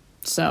well.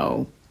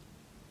 So,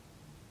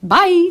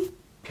 bye!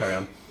 Carry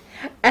on.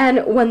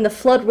 And when the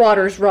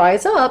floodwaters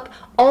rise up,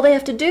 all they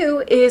have to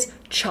do is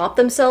chop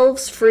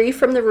themselves free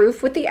from the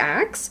roof with the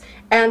axe,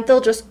 and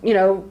they'll just,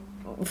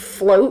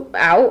 float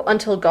out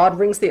until God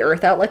wrings the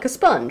earth out like a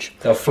sponge.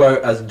 They'll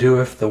float as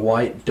doeth the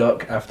white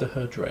duck after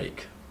her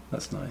drake.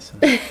 That's nice.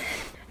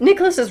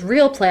 Nicholas's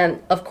real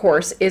plan, of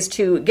course, is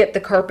to get the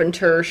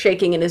carpenter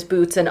shaking in his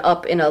boots and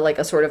up in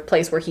a sort of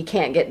place where he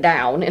can't get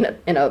down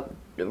in a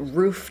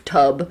roof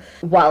tub,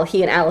 while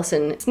he and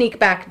Allison sneak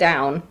back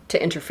down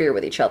to interfere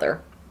with each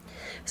other.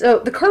 So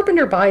the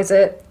carpenter buys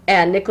it,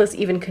 and Nicholas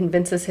even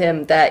convinces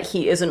him that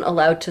he isn't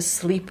allowed to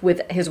sleep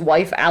with his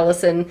wife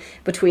Allison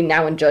between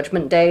now and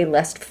Judgment Day,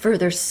 lest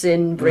further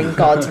sin bring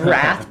God's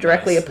wrath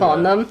directly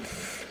upon them.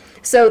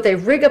 So they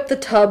rig up the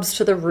tubs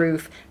to the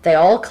roof, they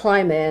all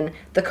climb in,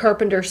 the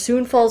carpenter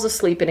soon falls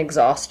asleep in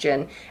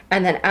exhaustion,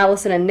 and then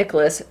Allison and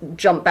Nicholas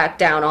jump back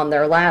down on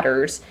their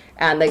ladders,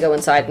 and they go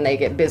inside and they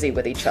get busy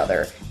with each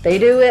other. They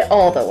do it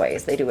all the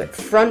ways. They do it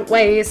front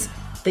ways,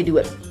 they do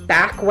it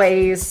back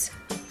ways,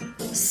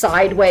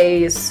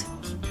 sideways.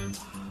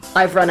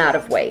 I've run out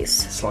of ways.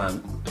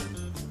 Slant.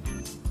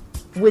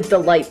 With the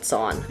lights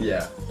on.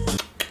 Yeah.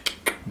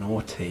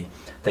 Naughty.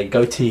 They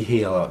go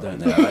tee-hee a lot, don't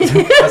they?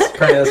 That's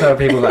crazy. That's how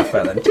people laugh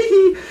at them.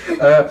 Tee-hee.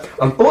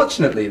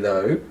 Unfortunately,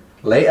 though,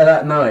 later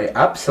that night,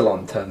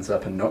 Absalom turns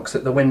up and knocks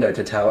at the window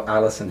to tell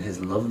Allison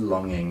his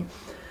love-longing.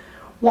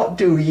 What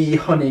do ye,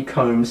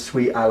 honeycomb,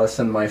 sweet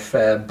Allison, my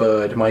fair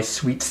bird, my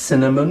sweet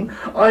cinnamon?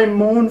 I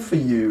mourn for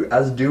you,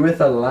 as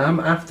doeth a lamb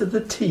after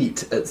the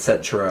teat,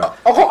 etc.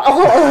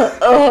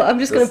 I'm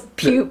just gonna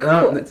puke.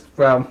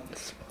 Well,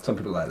 some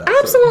people like that.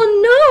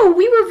 Absalom, no!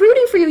 We were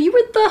rooting for you. You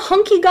were the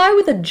hunky guy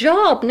with a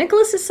job.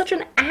 Nicholas is such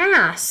an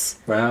ass.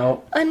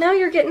 Well... And now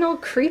you're getting all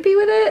creepy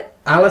with it?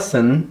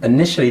 Allison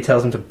initially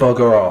tells him to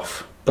bugger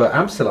off, but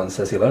Absalom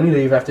says he'll only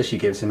leave after she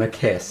gives him a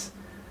kiss.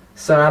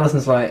 So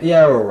Allison's like,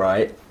 yeah,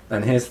 alright.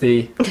 And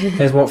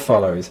here's what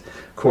follows.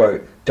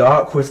 Quote,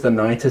 dark was the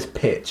night as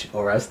pitch,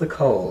 or as the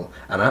coal,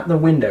 and at the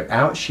window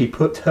out she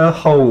put her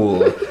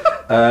hole.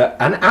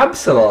 And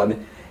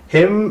Absalom,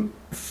 him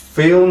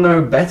feel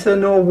no better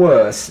nor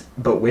worse,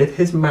 but with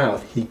his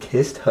mouth he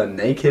kissed her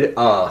naked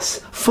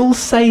arse, full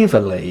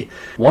savourly.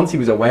 Once he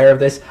was aware of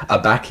this,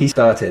 aback he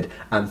started,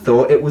 and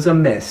thought it was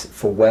amiss,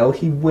 for well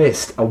he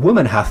wist, a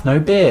woman hath no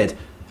beard.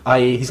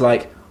 I.e., he's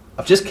like,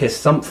 I've just kissed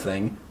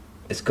something,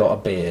 it's got a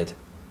beard.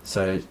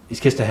 So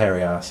he's kissed a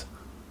hairy ass.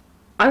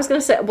 I was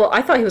going to say, well,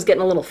 I thought he was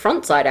getting a little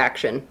frontside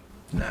action.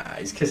 Nah,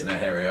 he's kissing a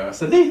hairy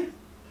ass, isn't he?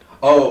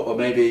 Oh, or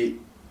maybe...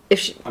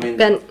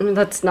 then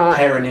that's not...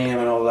 Perineum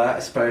and all that, I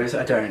suppose.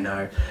 I don't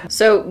know.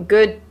 So,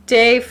 good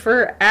day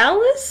for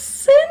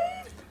Allison?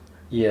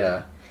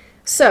 Yeah.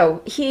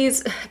 So,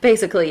 he's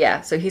basically,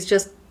 so he's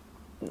just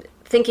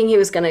thinking he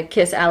was going to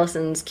kiss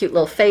Allison's cute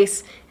little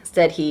face.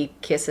 Instead, he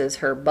kisses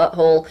her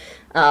butthole.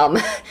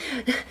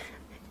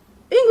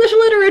 English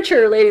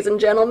literature, ladies and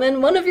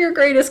gentlemen, one of your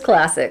greatest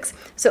classics.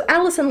 So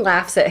Allison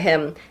laughs at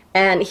him,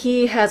 and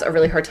he has a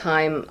really hard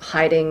time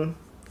hiding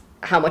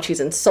how much he's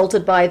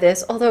insulted by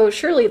this, although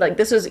surely,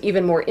 this is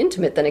even more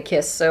intimate than a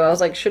kiss, so I was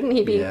like, shouldn't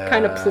he be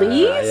kind of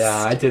pleased?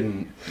 Yeah, I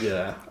didn't,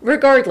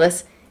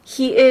 Regardless,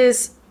 he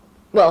is,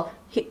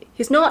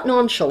 he's not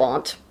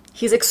nonchalant,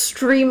 he's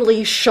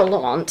extremely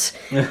chalant,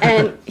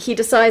 and he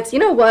decides, you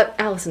know what,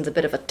 Allison's a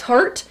bit of a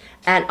tart,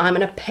 and I'm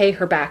going to pay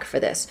her back for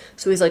this.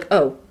 So he's like,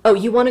 oh,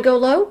 you want to go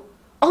low?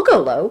 I'll go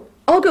low.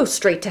 I'll go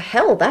straight to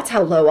hell. That's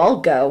how low I'll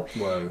go.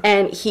 Whoa.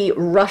 And he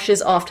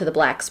rushes off to the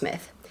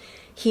blacksmith.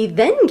 He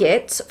then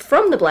gets,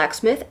 from the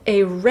blacksmith,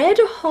 a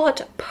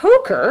red-hot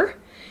poker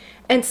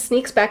and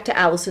sneaks back to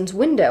Allison's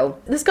window.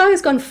 This guy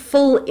has gone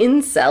full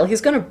incel.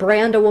 He's going to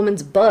brand a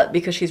woman's butt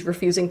because she's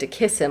refusing to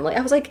kiss him. I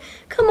was like,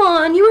 come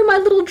on, you were my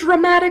little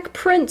dramatic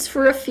prince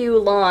for a few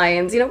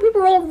lines. We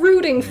were all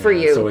rooting for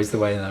you. It's always the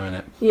way, though, isn't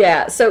it?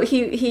 Yeah, so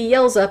he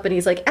yells up and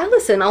he's like,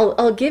 Allison,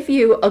 I'll give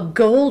you a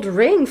gold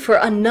ring for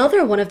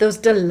another one of those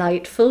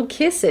delightful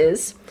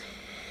kisses.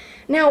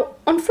 Now,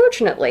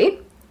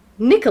 unfortunately,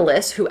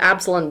 Nicholas, who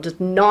Absalom does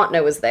not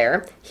know is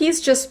there, he's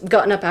just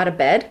gotten up out of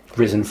bed.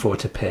 Risen for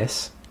to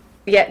piss.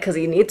 Yeah, because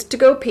he needs to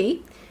go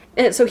pee.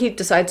 And so he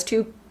decides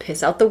to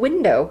piss out the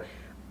window.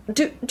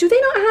 Do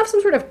they not have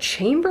some sort of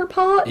chamber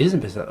pot? He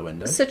doesn't piss out the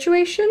window.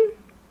 Situation?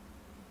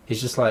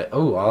 He's just like,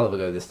 oh, I'll have a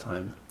go this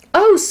time.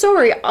 Oh,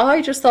 sorry.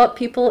 I just thought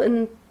people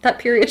in that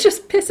period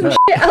just pissing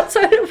shit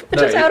outside of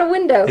out a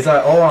window. He's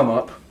like, oh, I'm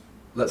up.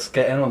 Let's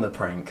get in on the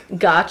prank.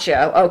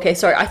 Gotcha. Okay,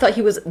 sorry. I thought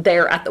he was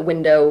there at the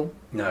window.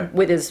 No.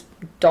 With his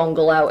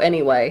dongle out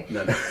anyway.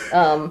 No.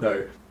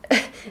 No.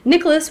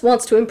 Nicholas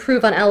wants to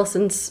improve on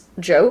Allison's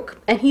joke,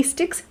 and he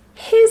sticks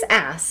his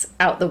ass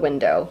out the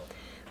window.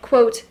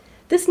 Quote,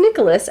 this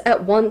Nicholas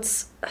at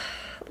once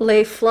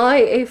lay fly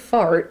a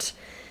fart,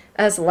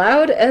 as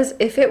loud as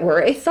if it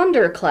were a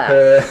thunderclap.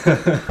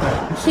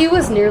 He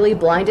was nearly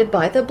blinded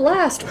by the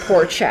blast,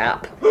 poor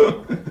chap.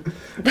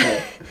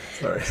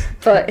 Sorry.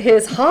 But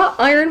his hot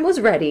iron was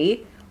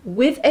ready.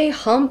 With a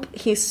hump,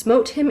 he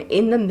smote him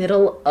in the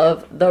middle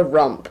of the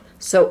rump.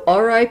 So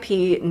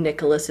R.I.P.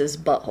 Nicholas's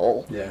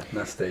butthole. Yeah,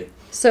 nasty.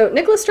 So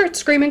Nicholas starts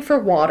screaming for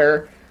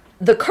water.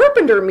 The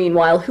carpenter,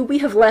 meanwhile, who we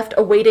have left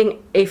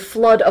awaiting a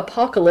flood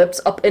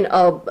apocalypse up in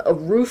a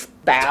roof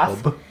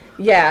bath. Tub.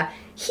 Yeah.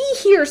 He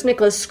hears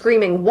Nicholas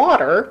screaming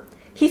water.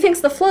 He thinks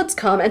the flood's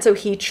come, and so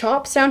he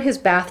chops down his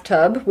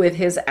bathtub with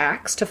his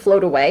axe to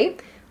float away.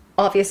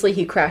 Obviously,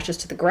 he crashes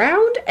to the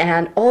ground,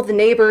 and all the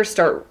neighbors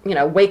start,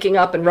 waking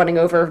up and running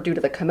over due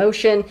to the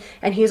commotion,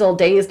 and he's all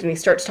dazed, and he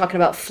starts talking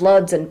about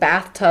floods and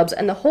bathtubs,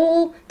 and the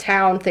whole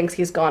town thinks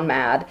he's gone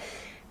mad.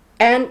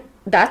 And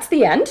that's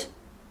the end.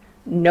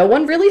 No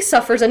one really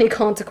suffers any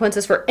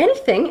consequences for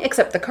anything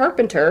except the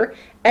carpenter,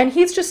 and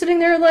he's just sitting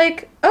there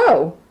like,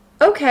 oh,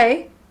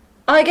 okay,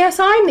 I guess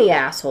I'm the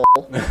asshole.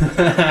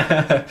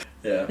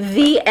 Yeah.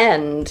 The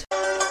end.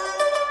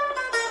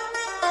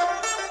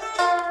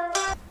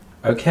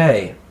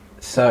 Okay,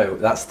 so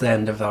that's the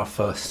end of our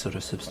first sort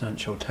of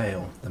substantial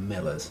tale, the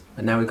Millers.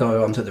 And now we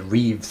go on to the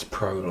Reeves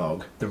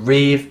prologue. The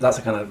Reeve, that's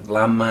a kind of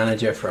land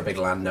manager for a big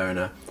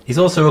landowner. He's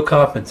also a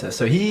carpenter,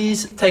 so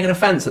he's taken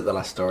offence at the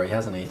last story,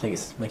 hasn't he? He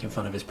thinks it's making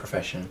fun of his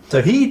profession.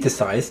 So he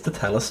decides to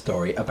tell a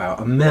story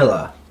about a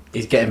miller.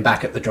 He's getting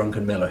back at the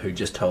drunken miller who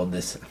just told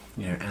this,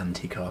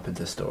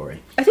 anti-carpenter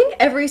story. I think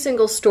every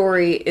single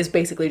story is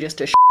basically just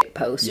a shit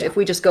post, if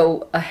we just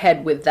go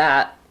ahead with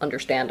that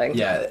understanding.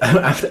 Yeah,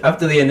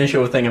 after the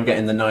initial thing of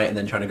getting the knight and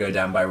then trying to go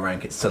down by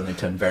rank, it's suddenly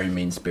turned very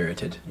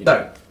mean-spirited.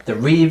 So, the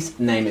Reeve's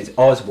name is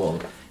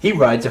Oswald. He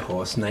rides a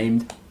horse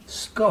named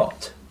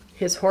Scott.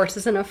 His horse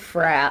is in a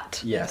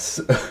frat. Yes.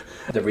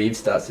 The Reeve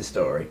starts his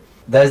story.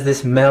 There's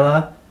this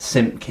miller,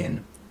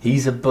 Simpkin.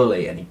 He's a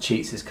bully and he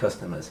cheats his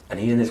customers. And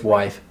he and his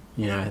wife,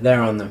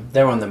 they're on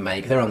the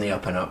make, they're on the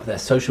up and up. They're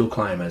social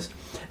climbers.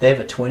 They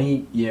have a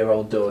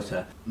 20-year-old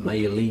daughter,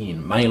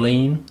 Maylene.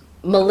 Maylene?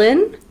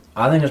 Malin?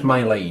 I think it's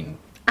Maylene.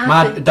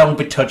 Don't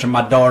be touching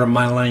my daughter,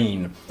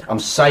 Maylene. I'm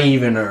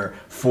saving her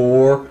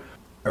for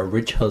a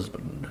rich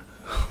husband.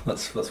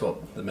 That's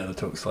what the miller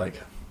talks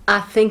like. I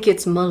think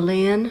it's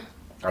Malin.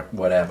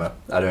 Whatever.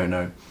 I don't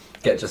know.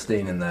 Get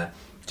Justine in there.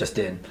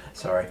 Justine.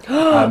 Sorry.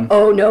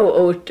 Oh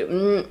no.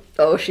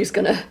 Oh, she's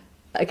gonna...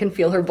 I can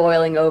feel her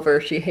boiling over.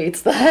 She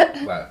hates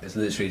that. Well, it's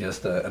literally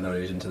just an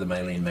allusion to the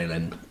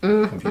Maylene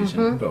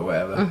confusion, but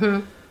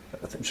whatever.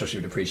 I'm sure she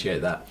would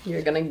appreciate that.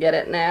 You're gonna get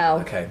it now.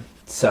 Okay.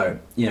 So,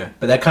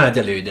 but they're kind of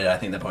deluded. I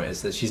think the point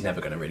is that she's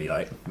never going to really,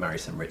 marry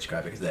some rich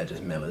guy because they're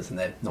just millers and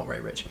they're not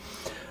very rich.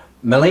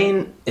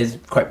 Maylene is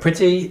quite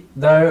pretty,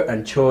 though,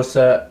 and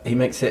Chaucer, he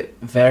makes it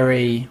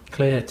very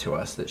clear to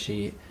us that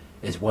she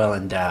is well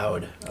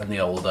endowed in the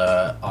old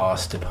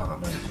arse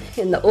department.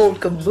 In the old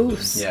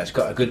caboose. Yeah, she's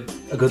got a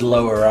good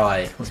lower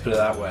eye, let's put it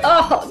that way.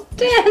 Oh,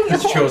 Daniel!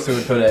 As Chaucer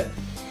would put it.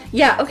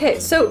 Yeah, okay,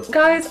 so,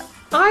 guys,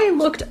 I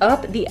looked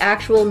up the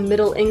actual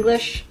Middle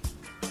English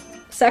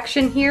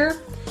section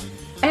here,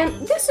 and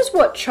this is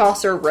what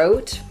Chaucer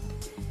wrote.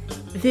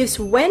 This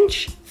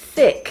wench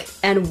thick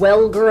and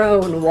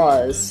well-grown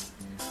was,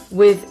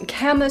 with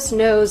camus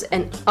nose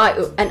and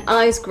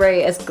eyes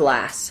grey as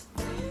glass,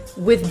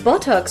 with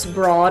buttocks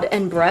broad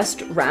and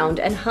breast round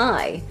and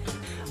high,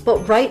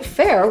 but right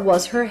fair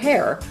was her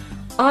hair,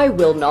 I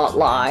will not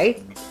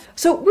lie.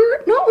 So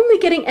we're not only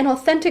getting an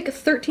authentic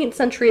 13th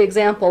century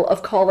example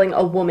of calling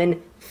a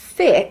woman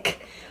thick,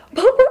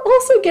 but we're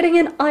also getting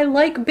an I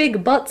like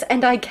big butts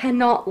and I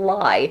cannot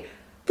lie.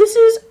 This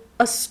is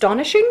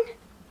astonishing.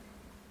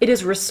 It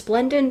is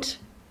resplendent.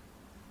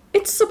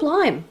 It's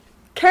sublime.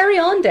 Carry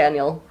on,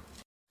 Daniel.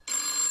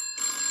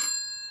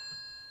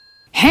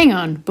 Hang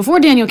on, before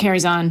Daniel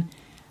carries on,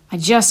 I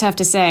just have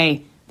to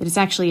say that it's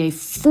actually a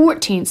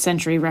 14th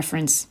century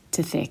reference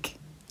to thick,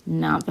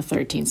 not the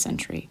 13th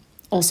century.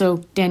 Also,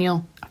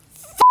 Daniel, I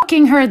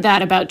fucking heard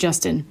that about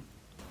Justin.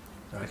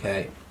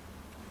 Okay.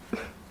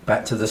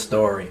 Back to the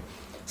story.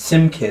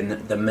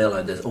 Simpkin, the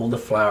miller, does all the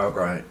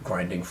flour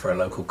grinding for a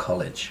local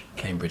college,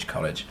 Cambridge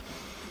College.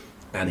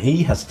 And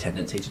he has a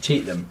tendency to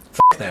cheat them.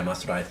 F*** them,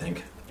 that's what I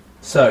think.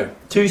 So,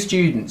 two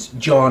students,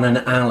 John and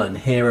Alan,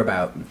 hear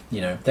about,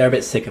 they're a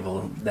bit sick of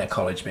all their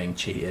college being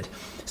cheated.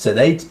 So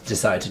they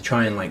decide to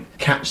try and,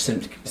 catch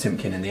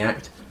Simpkin in the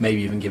act,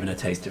 maybe even give him a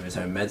taste of his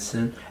own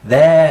medicine.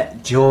 They're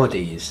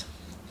Geordies.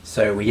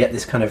 So we get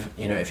this kind of,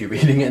 if you're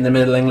reading it in the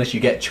Middle English, you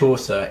get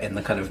Chaucer in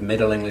the kind of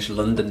Middle English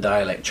London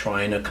dialect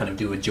trying to kind of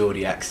do a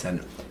Geordie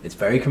accent. It's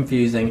very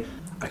confusing.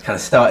 I kind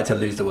of started to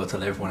lose the will to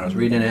live when I was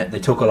reading it. They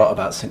talk a lot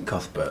about St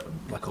Cuthbert,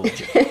 like all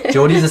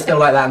Geordies are still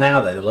like that now.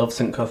 They love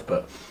St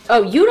Cuthbert.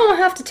 Oh, you don't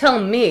have to tell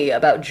me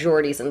about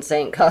Geordies and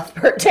St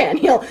Cuthbert,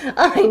 Daniel.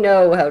 I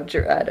know how. I don't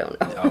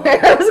know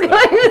where I was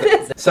going with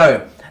this.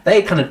 So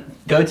they kind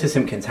of go to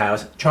Simpkin's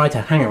house, try to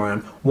hang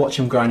around, watch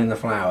him grinding the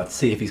flour to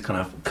see if he's kind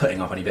of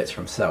cutting off any bits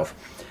for himself.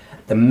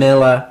 The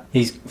miller,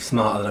 he's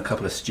smarter than a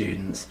couple of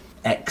students,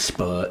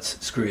 experts.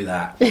 Screw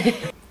that.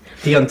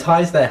 He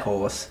unties their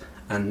horse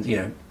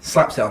and,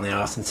 slaps it on the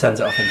arse and sends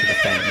it off into the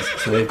fens,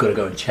 so they've got to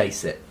go and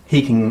chase it.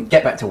 He can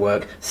get back to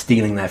work,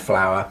 stealing their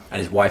flour, and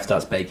his wife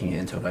starts baking it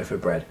into a loaf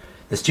of bread.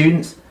 The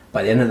students,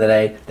 by the end of the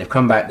day, they've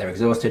come back, they're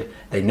exhausted,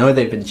 they know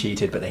they've been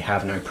cheated, but they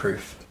have no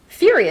proof.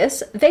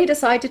 Furious, they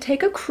decide to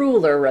take a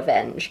crueler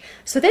revenge,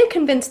 so they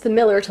convince the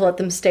miller to let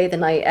them stay the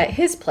night at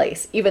his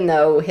place, even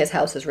though his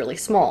house is really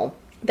small.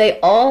 They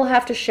all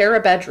have to share a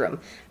bedroom,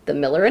 the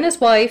miller and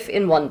his wife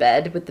in one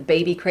bed with the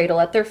baby cradle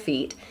at their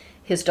feet,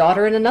 his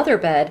daughter in another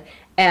bed,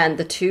 and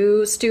the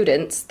 2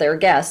 students, their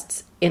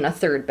guests, in a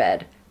third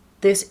bed.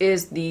 This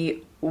is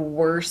the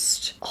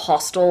worst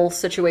hostel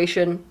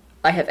situation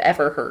I have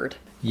ever heard.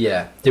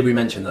 Yeah. Did we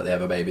mention that they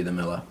have a baby, the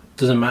miller?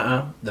 Doesn't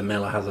matter. The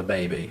miller has a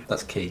baby.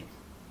 That's key.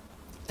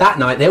 That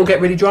night, they all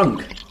get really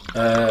drunk.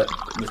 That's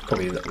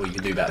probably what you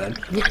could do back then.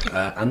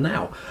 And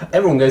now,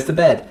 everyone goes to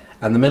bed.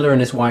 And the miller and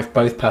his wife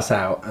both pass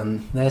out.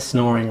 And they're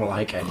snoring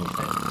like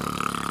anything.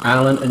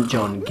 Alan and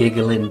John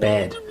giggle in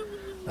bed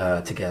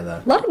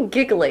together. A lot of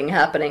giggling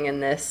happening in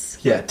this.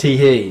 Yeah,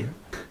 tee-hee.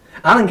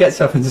 Alan gets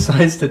up and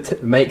decides to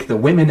make the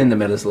women in the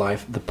miller's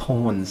life the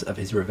pawns of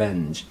his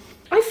revenge.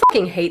 I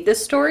fucking hate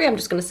this story. I'm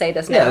just going to say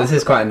this now. Yeah, this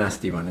is quite a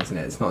nasty one, isn't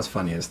it? It's not as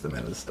funny as the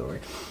miller's story.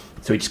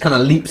 So he just kind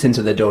of leaps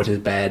into their daughter's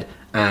bed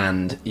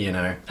and,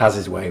 has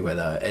his way with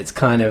her. It's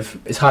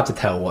hard to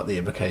tell what the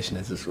implication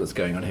is of what's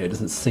going on here. It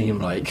doesn't seem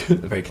like a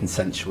very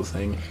consensual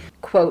thing.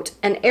 Quote,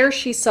 "And ere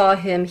she saw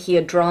him, he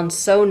had drawn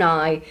so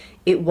nigh,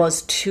 it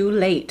was too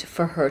late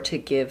for her to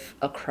give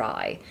a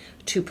cry.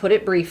 To put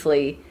it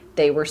briefly,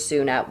 they were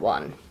soon at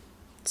one."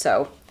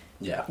 So,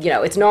 yeah,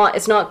 it's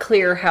not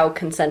clear how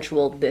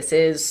consensual this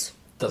is.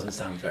 Doesn't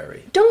sound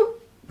very. Don't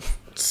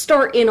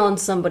start in on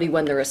somebody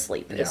when they're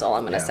asleep, is all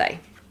I'm going to say.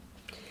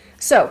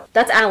 So,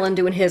 that's Alan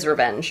doing his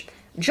revenge.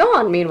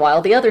 John,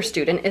 meanwhile, the other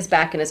student, is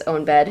back in his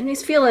own bed, and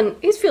he's feeling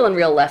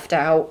real left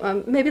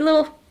out. Maybe a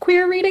little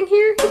queer reading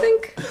here, you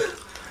think?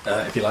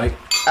 If you like.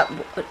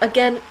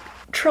 Again,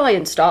 try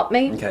and stop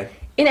me. Okay.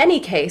 In any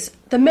case,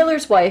 the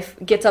miller's wife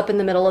gets up in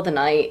the middle of the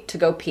night to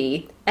go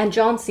pee, and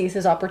John sees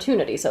his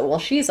opportunity. So while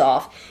she's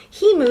off,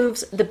 he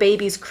moves the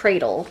baby's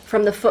cradle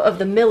from the foot of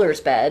the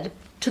miller's bed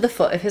to the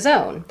foot of his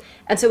own.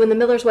 And so when the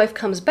miller's wife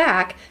comes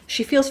back,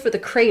 she feels for the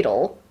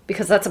cradle,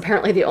 because that's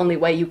apparently the only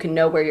way you can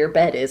know where your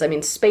bed is. I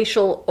mean,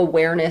 spatial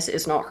awareness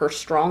is not her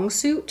strong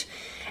suit.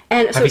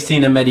 And Have you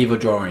seen a medieval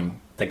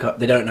drawing? They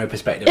don't know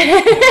perspective. They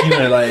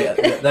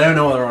don't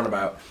know what they're on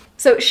about.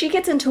 So she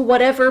gets into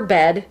whatever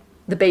bed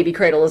the baby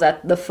cradle is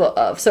at the foot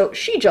of. So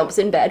she jumps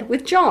in bed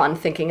with John,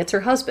 thinking it's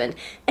her husband.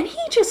 And he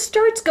just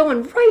starts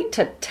going right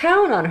to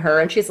town on her,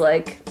 and she's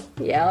like,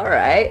 yeah, all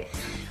right.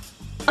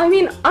 I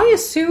mean, I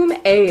assume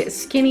a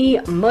skinny,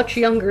 much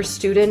younger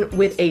student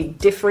with a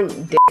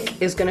different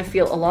dick is going to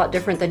feel a lot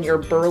different than your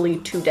burly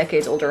 2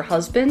 decades older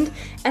husband.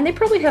 And they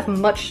probably have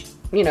much,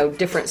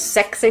 different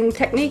sexing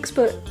techniques,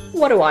 but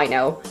what do I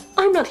know?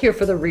 I'm not here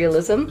for the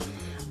realism.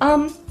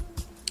 I'm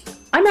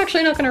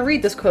actually not going to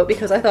read this quote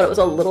because I thought it was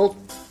a little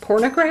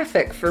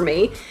pornographic for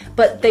me,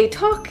 but they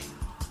talk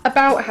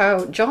about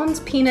how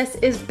John's penis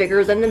is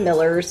bigger than the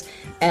miller's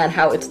and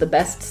how it's the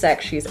best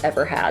sex she's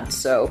ever had,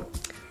 so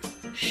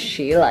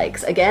she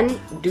likes. Again,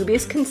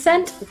 dubious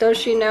consent. Does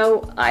she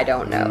know? I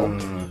don't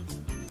know.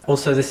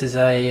 Also, this is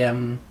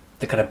the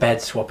kind of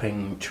bed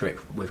swapping trick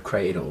with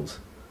cradles.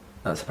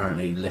 That's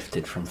apparently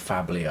lifted from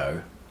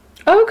Fablio.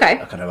 Oh, okay.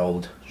 A kind of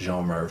old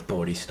genre of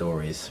bawdy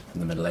stories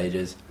from the Middle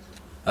Ages.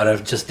 I don't know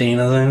if Justine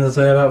has anything to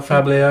say about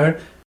Fablio.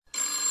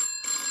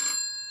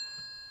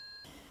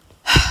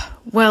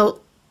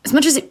 Well, as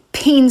much as it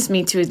pains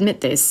me to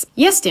admit this,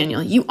 yes,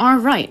 Daniel, you are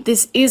right.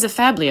 This is a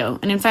Fablio.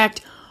 And in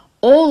fact,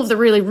 all of the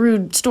really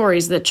rude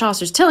stories that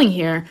Chaucer's telling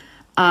here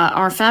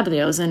are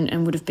Fablios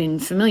and would have been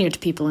familiar to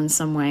people in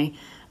some way.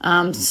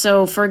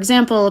 So, for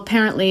example,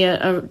 apparently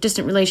a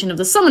distant relation of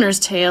the Summoner's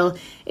Tale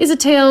is a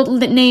tale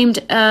named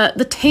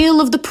The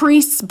Tale of the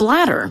Priest's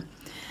Bladder.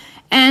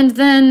 And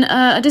then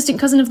a distant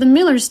cousin of the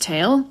Miller's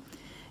Tale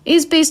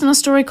is based on a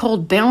story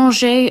called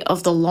Béranger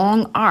of the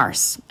Long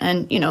Arse.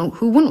 And,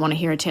 who wouldn't want to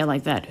hear a tale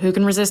like that? Who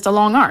can resist a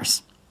long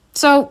arse?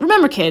 So,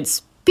 remember,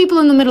 kids, people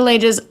in the Middle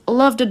Ages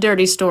loved a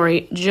dirty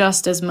story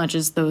just as much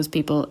as those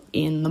people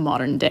in the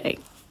modern day.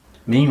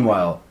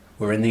 Meanwhile,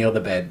 we're in the other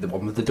bed, the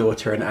one with the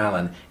daughter and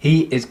Alan.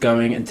 He is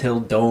going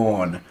until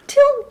dawn.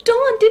 Till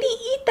dawn? Did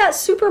he eat that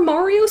Super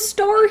Mario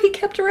star he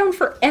kept around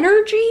for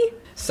energy?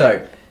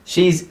 So,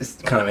 she's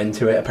kind of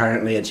into it,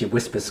 apparently, and she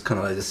whispers kind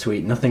of loads of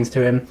sweet nothings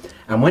to him.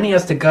 And when he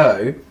has to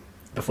go,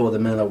 before the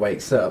miller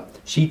wakes up,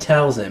 she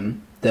tells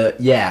him that,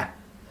 yeah,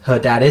 her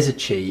dad is a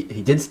cheat,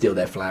 he did steal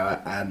their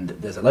flour, and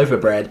there's a loaf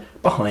of bread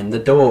behind the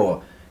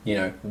door,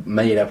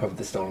 made up of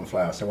the stolen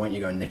flour, so why don't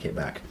you go and nick it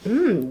back?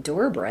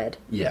 Door bread.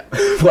 Yeah.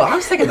 Well, I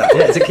was thinking that,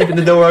 yeah, is it keeping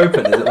the door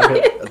open? Is it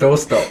like a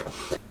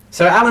doorstop?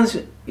 So Alan's,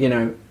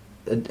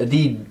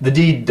 the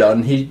deed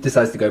done, he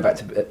decides to go back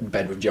to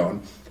bed with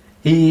John.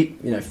 He,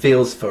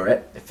 feels for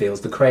it,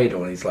 feels the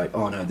cradle, and he's like,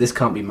 oh no, this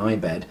can't be my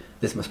bed,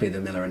 this must be the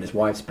miller and his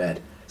wife's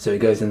bed. So he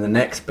goes in the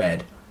next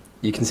bed.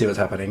 You can see what's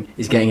happening.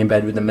 He's getting in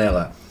bed with the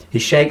miller. He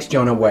shakes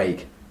John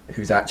awake,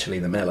 who's actually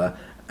the miller,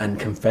 and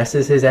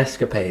confesses his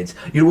escapades.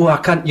 You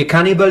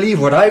can't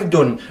believe what I've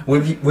done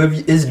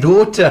with his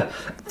daughter.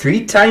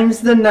 3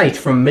 times the night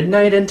from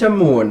midnight into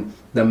morn,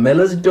 the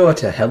miller's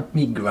daughter helped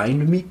me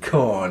grind me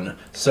corn.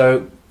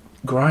 So,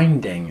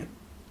 grinding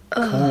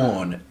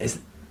corn is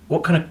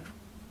what kind of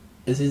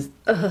is his?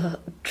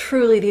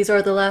 Truly, these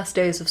are the last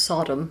days of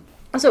Sodom.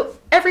 So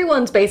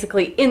everyone's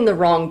basically in the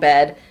wrong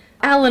bed.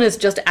 Alan has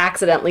just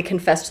accidentally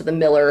confessed to the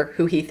miller,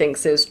 who he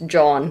thinks is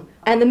John.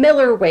 And the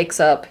miller wakes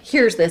up,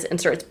 hears this, and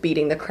starts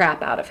beating the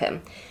crap out of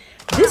him.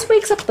 This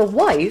wakes up the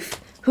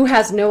wife, who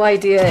has no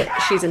idea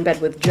she's in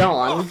bed with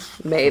John.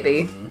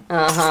 Maybe.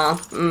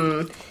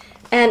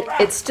 And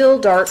it's still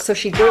dark, so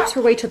she gropes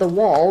her way to the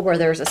wall where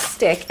there's a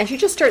stick, and she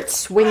just starts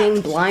swinging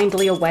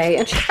blindly away,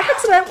 and she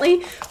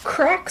accidentally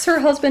cracks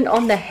her husband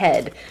on the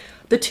head.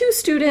 The 2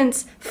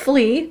 students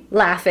flee,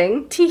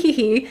 laughing,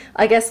 tee-hee-hee,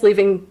 I guess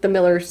leaving the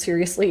miller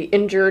seriously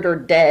injured or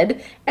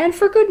dead, and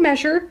for good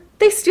measure,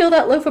 they steal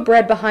that loaf of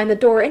bread behind the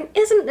door, and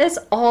isn't this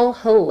all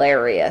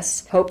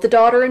hilarious? Hope the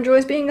daughter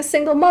enjoys being a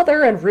single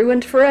mother and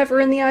ruined forever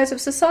in the eyes of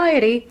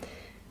society.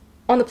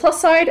 On the plus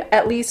side,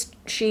 at least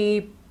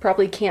she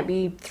probably can't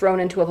be thrown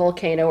into a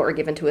volcano or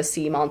given to a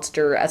sea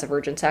monster as a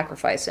virgin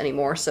sacrifice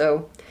anymore,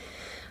 so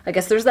I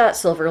guess there's that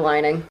silver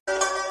lining.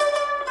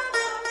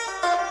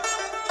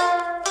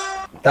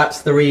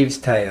 That's the Reeves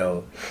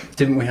tale.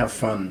 Didn't we have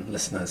fun,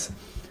 listeners?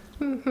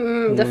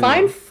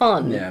 Define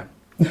fun. Yeah.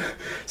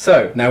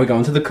 So, now we go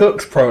on to the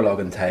cook's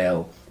prologue and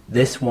tale.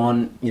 This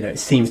one, it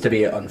seems to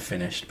be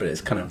unfinished, but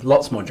it's kind of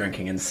lots more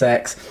drinking and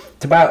sex.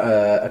 It's about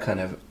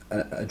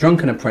a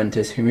drunken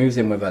apprentice who moves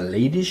in with a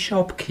lady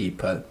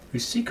shopkeeper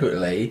who's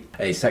secretly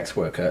a sex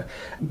worker.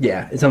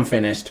 Yeah, it's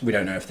unfinished. We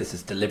don't know if this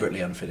is deliberately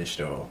unfinished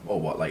or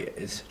what, like,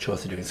 is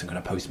Chaucer doing some kind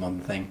of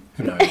postmodern thing?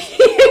 Who knows?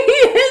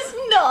 It's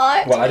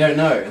not! Well, I don't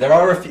know.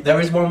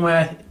 There is one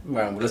where,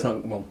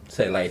 we'll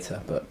say it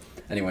later, but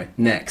anyway,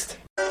 next.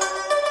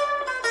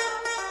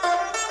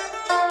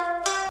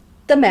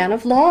 The Man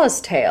of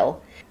Law's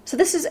Tale. So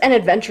this is an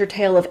adventure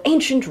tale of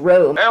ancient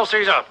Rome. Hail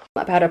Caesar!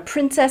 About a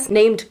princess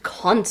named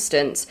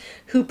Constance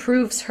who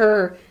proves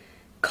her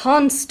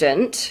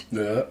constant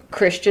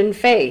Christian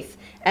faith.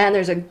 And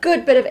there's a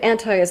good bit of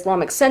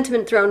anti-Islamic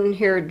sentiment thrown in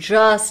here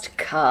just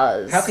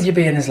 'cause. How could you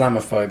be an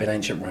Islamophobe in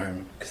ancient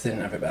Rome? Because they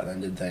didn't have it back then,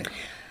 did they?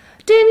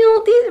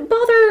 Daniel,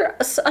 bother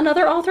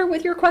another author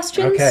with your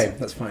questions? Okay,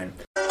 that's fine.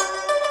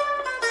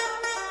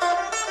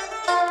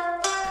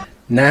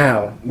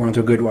 Now, we're on to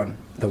a good one.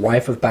 The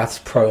Wife of Bath's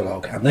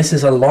prologue. And this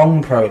is a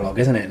long prologue,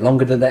 isn't it?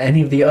 Longer than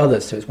any of the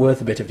others, so it's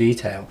worth a bit of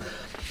detail.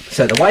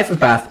 So, the Wife of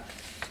Bath,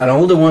 an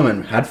older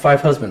woman, had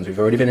 5 husbands. We've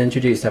already been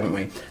introduced, haven't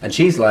we? And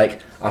she's like,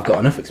 I've got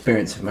enough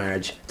experience of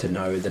marriage to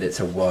know that it's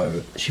a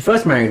woe. She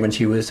first married when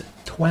she was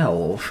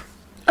 12.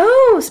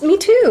 Oh, me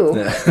too.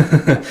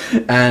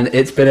 And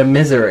it's been a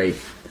misery,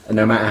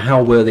 no matter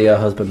how worthy her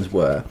husbands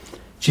were.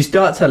 She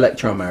starts her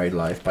lecture on married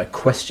life by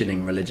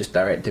questioning religious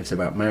directives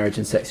about marriage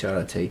and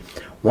sexuality.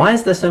 Why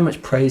is there so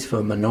much praise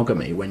for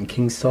monogamy when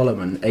King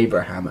Solomon,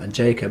 Abraham, and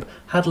Jacob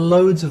had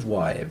loads of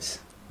wives?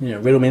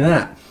 Riddle me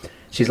that.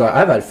 She's like,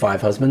 I've had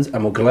 5 husbands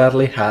and will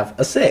gladly have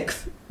a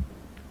 6th.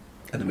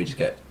 And then we just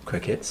get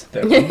crickets.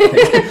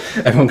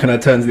 Everyone kind of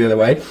turns the other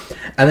way.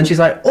 And then she's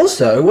like,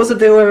 also, what's the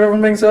deal with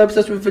everyone being so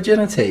obsessed with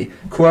virginity?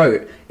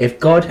 Quote, if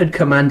God had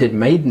commanded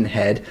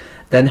maidenhead,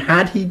 then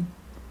had he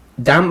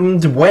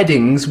damned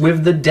weddings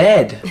with the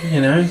dead,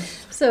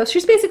 So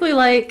she's basically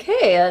like,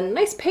 hey, a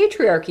nice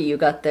patriarchy you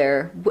got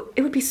there.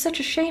 It would be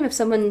such a shame if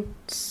someone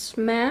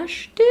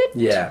smashed it?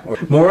 Yeah.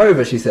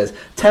 Moreover, she says,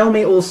 tell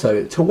me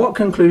also, to what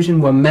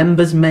conclusion were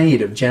members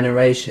made of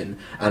generation,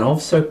 and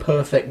of so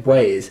perfect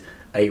ways,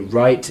 a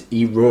right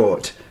ye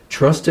wrought,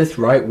 trusteth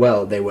right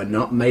well they were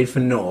not made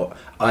for naught,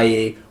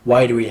 i.e.,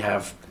 why do we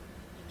have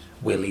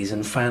willies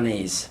and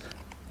fannies?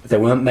 They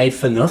weren't made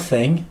for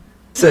nothing.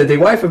 So the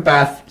Wife of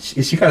Bath,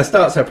 she kind of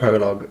starts her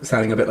prologue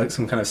sounding a bit like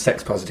some kind of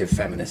sex-positive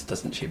feminist,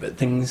 doesn't she? But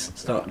things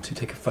start to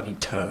take a funny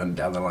turn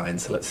down the line,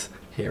 so let's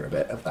hear a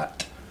bit of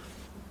that.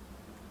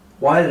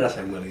 Why did I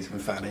say willies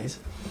and fannies?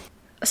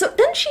 So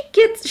then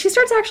she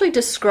starts actually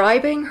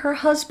describing her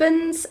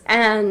husbands,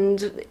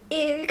 and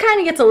it kind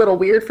of gets a little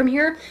weird from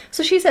here.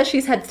 So she says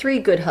she's had 3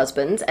 good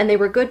husbands, and they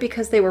were good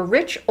because they were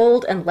rich,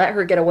 old, and let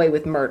her get away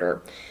with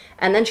murder.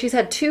 And then she's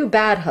had 2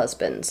 bad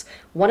husbands.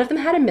 One of them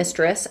had a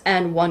mistress,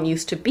 and one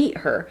used to beat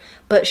her.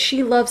 But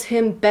she loves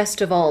him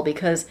best of all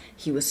because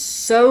he was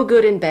so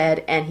good in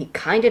bed, and he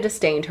kind of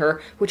disdained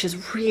her, which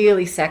is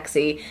really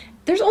sexy.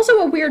 There's also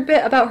a weird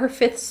bit about her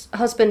 5th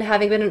husband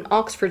having been an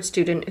Oxford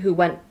student who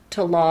went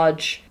to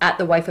lodge at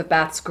the Wife of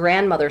Bath's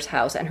grandmother's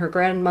house, and her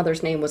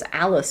grandmother's name was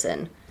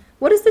Alison.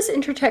 What is this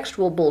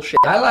intertextual bullshit?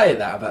 I like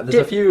that, there's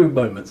a few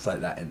moments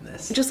like that in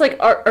this. Just like,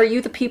 are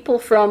you the people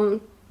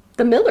from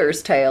The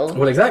Miller's Tale?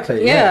 Well,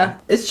 exactly, yeah.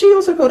 Is she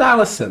also called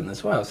Alison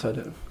as well? So I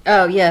don't...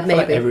 Oh, yeah,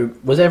 maybe.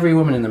 Was every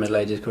woman in the Middle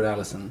Ages called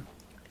Alison?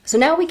 So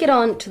now we get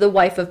on to the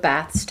Wife of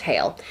Bath's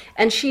tale,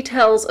 and she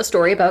tells a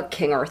story about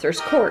King Arthur's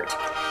court.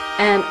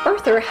 And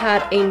Arthur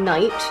had a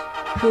knight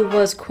who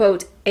was,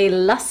 quote, a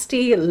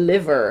lusty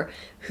liver,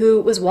 who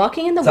was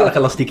walking in the Is that woods. like a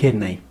lusty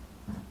kidney?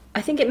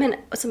 I think it meant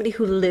somebody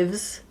who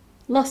lives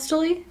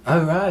lustily.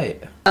 Oh,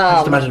 right. I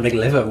just imagine a big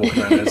liver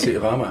walking around in a suit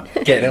of armour,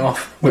 getting it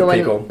off with Going,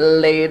 people.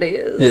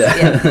 ladies.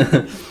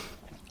 Yeah.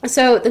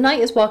 So the knight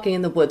is walking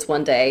in the woods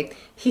one day.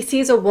 He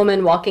sees a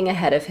woman walking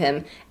ahead of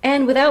him,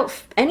 and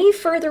without any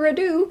further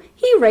ado,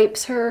 he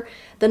rapes her.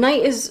 The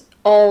knight is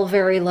all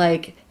very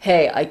like,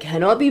 hey, I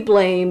cannot be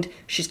blamed.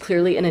 She's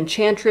clearly an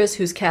enchantress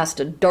who's cast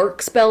a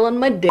dark spell on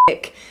my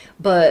dick.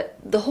 But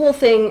the whole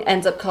thing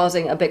ends up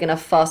causing a big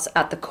enough fuss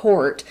at the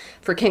court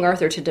for King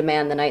Arthur to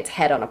demand the knight's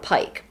head on a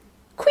pike.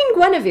 Queen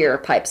Guinevere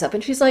pipes up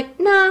and she's like,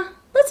 nah,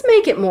 let's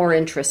make it more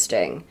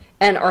interesting.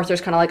 And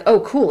Arthur's kind of like, oh,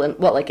 cool, and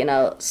what, like in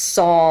a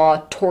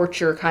saw,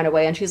 torture kind of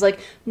way? And she's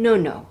like,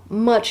 no,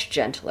 much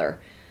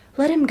gentler.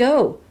 Let him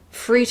go,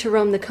 free to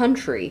roam the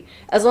country,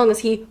 as long as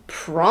he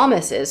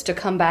promises to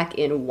come back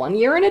in 1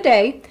 year and a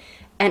day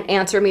and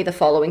answer me the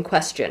following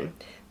question.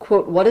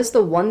 Quote, what is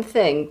the one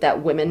thing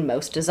that women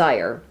most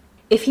desire?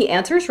 If he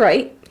answers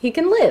right, he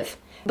can live.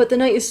 But the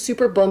knight is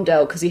super bummed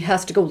out because he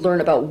has to go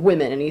learn about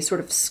women, and he sort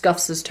of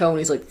scuffs his toe, and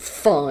he's like,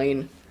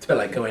 fine. It's a bit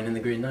like Gawain and the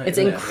Green Knight. It's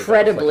isn't it?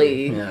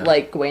 incredibly Yeah.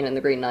 like Gawain and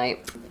the Green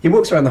Knight. He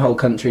walks around the whole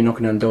country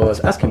knocking on doors,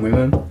 asking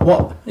women,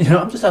 what?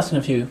 I'm just asking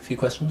a few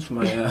questions for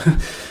my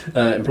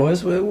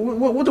employers.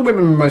 What do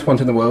women most want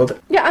in the world?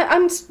 Yeah,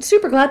 I'm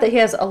super glad that he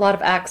has a lot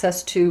of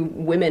access to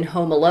women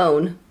home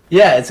alone.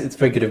 Yeah, it's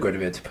very good of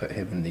Guinevere to put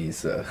him in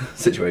these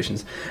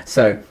situations.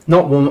 So,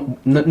 none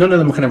of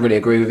them kind of really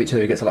agree with each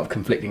other. He gets a lot of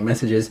conflicting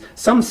messages.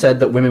 Some said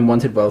that women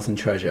wanted wealth and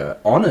treasure.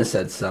 Honour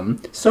said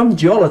some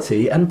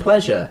jollity and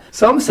pleasure.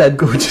 Some said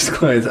gorgeous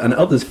clothes, and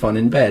others fun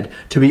in bed.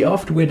 To be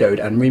oft widowed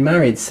and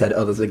remarried, said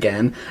others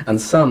again. And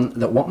some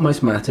that what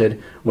most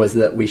mattered was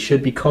that we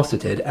should be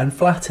cosseted and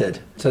flattered.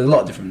 So there's a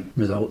lot of different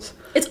results.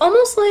 It's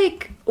almost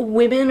like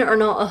women are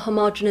not a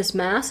homogenous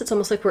mass. It's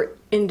almost like we're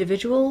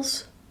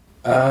individuals.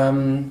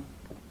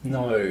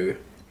 No.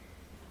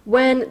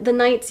 When the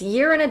knight's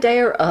year and a day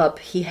are up,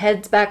 he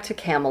heads back to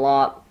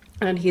Camelot,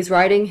 and he's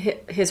riding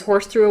his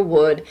horse through a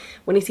wood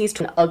when he sees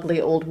an ugly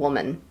old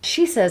woman.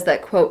 She says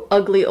that, quote,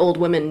 ugly old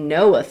women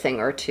know a thing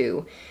or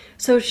two,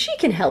 so she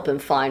can help him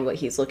find what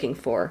he's looking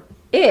for,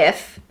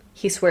 if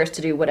he swears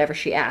to do whatever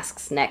she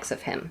asks next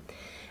of him.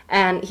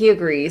 And he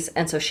agrees,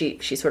 and so she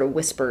sort of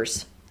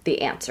whispers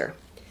the answer.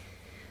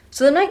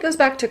 So the knight goes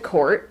back to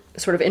court,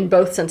 sort of in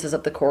both senses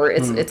of the court.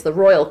 It's the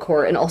royal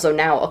court and also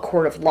now a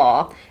court of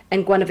law.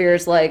 And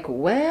Guinevere's like,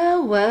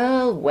 well,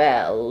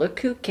 look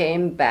who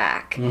came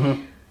back.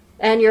 Mm-hmm.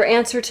 And your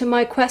answer to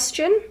my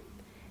question?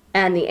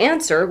 And the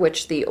answer,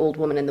 which the old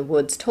woman in the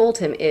woods told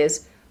him,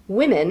 is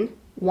women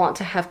want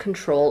to have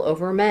control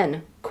over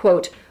men.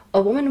 Quote,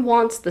 a woman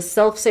wants the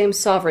selfsame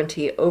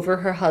sovereignty over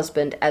her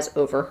husband as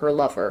over her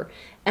lover,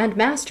 and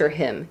master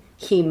him.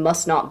 He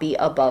must not be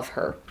above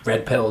her.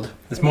 Red-pilled.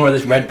 There's more of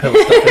this red-pill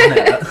stuff, isn't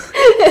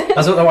it?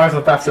 That's what the Wife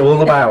of Bath's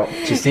all about.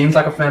 She seems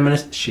like a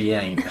feminist, she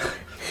ain't.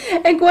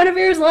 And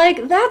Guinevere's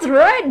like, that's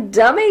right,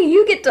 dummy,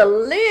 you get to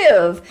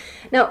live.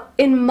 Now,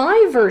 in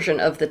my version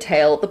of the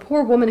tale, the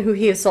poor woman who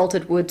he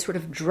assaulted would sort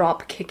of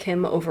drop kick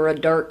him over a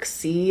dark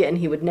sea and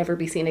he would never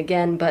be seen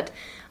again, but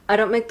I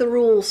don't make the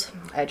rules.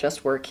 I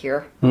just work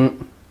here.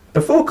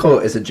 Before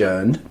court is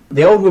adjourned,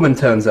 the old woman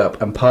turns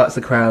up and parts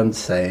the crowd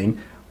saying,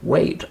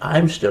 wait,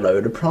 I'm still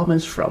owed a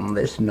promise from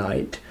this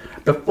knight.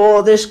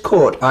 Before this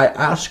court, I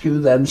ask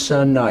you then,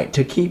 Sir Knight,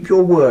 to keep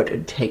your word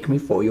and take me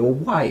for your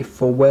wife,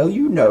 for well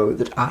you know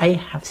that I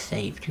have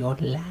saved your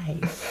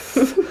life.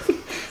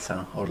 That's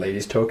how old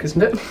ladies talk,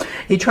 isn't it?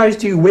 He tries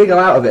to wiggle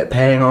out of it,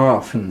 paying her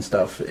off and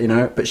stuff,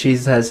 but she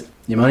says,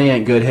 your money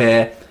ain't good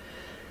here.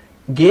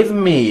 Give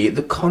me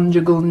the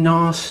conjugal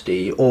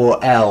nasty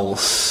or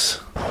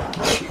else.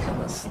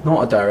 That's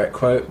not a direct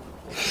quote.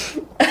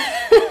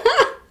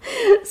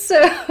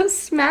 So,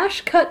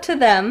 smash cut to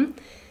them,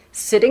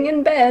 sitting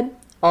in bed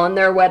on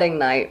their wedding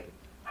night.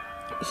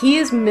 He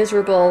is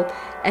miserable,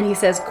 and he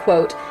says,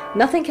 quote,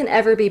 nothing can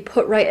ever be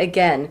put right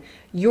again.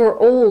 You're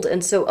old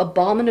and so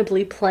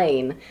abominably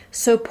plain,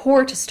 so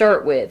poor to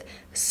start with,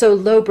 so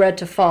low-bred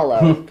to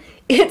follow.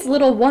 It's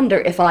little wonder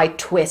if I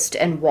twist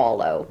and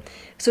wallow.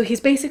 So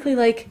he's basically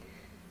like,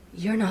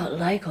 you're not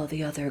like all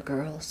the other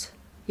girls.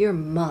 You're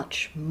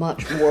much,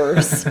 much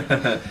worse.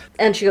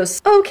 And she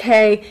goes,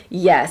 okay,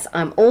 yes,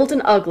 I'm old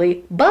and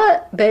ugly,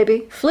 but,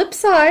 baby, flip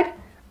side,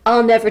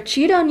 I'll never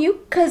cheat on you,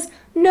 'cause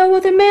no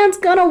other man's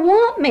gonna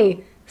want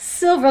me.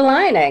 Silver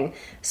lining.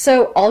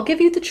 So I'll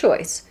give you the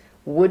choice.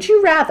 Would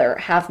you rather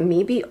have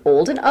me be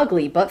old and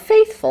ugly but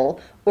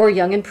faithful, or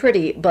young and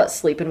pretty but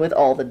sleeping with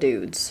all the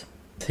dudes?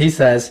 He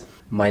says,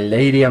 my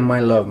lady and my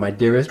love, my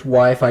dearest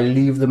wife, I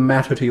leave the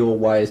matter to your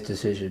wise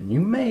decision.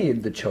 You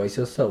made the choice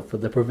yourself for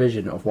the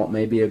provision of what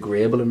may be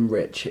agreeable and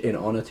rich, in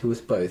honour to us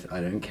both,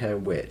 I don't care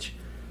which.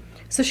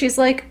 So she's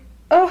like,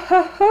 oh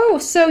ho ho,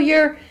 so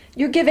you're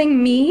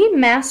giving me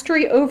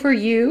mastery over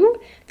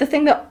you? The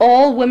thing that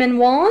all women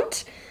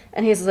want?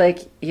 And he's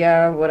like,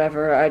 yeah,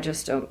 whatever, I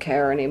just don't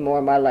care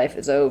anymore, my life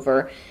is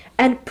over.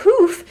 And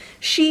poof,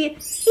 she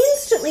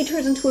instantly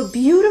turns into a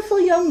beautiful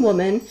young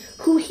woman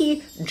who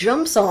he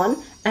jumps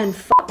on and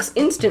fucks fucks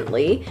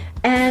instantly,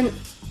 and,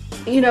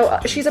 you know,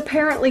 she's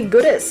apparently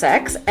good at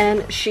sex,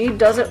 and she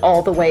does it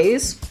all the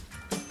ways.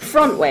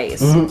 Front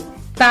ways,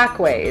 back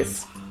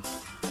ways,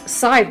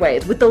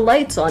 sideways, with the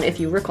lights on, if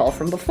you recall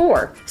from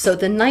before. So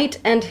the knight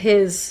and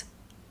his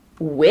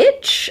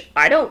witch,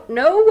 I don't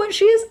know what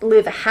she is,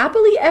 live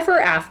happily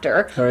ever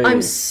after. Hooray.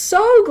 I'm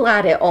so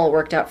glad it all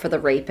worked out for the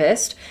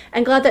rapist,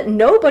 and glad that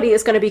nobody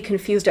is going to be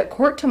confused at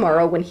court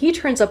tomorrow when he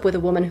turns up with a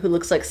woman who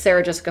looks like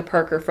Sarah Jessica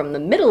Parker from the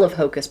middle of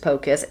Hocus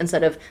Pocus,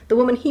 instead of the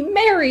woman he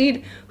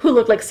married who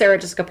looked like Sarah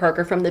Jessica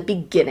Parker from the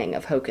beginning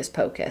of Hocus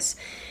Pocus.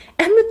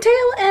 And the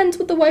tale ends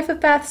with the wife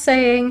of Bath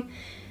saying,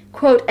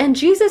 quote, "And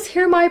Jesus,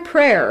 hear my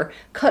prayer.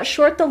 Cut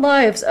short the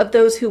lives of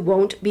those who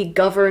won't be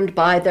governed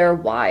by their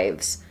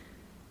wives."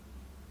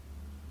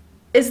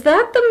 Is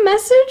that the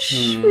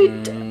message?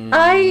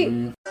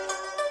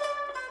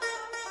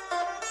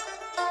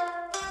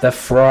 The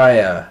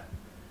friar.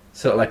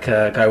 Sort of like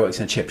a guy who works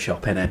in a chip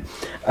shop, innit?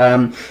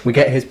 We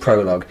get his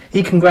prologue.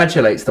 He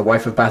congratulates the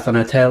wife of Bath on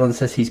her tale and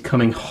says he's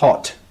coming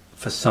hot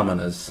for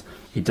summoners.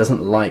 He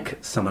doesn't like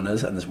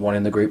summoners, and there's one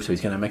in the group, so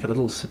he's going to make a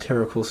little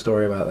satirical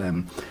story about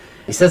them.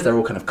 He says they're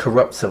all kind of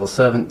corrupt civil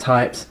servant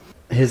types.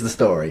 Here's the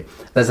story.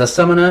 There's a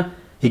summoner.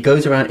 He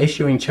goes around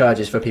issuing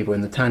charges for people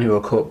in the town who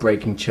are caught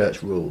breaking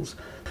church rules.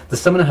 The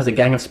summoner has a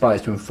gang of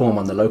spies to inform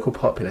on the local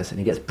populace, and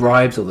he gets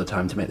bribes all the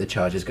time to make the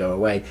charges go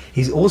away.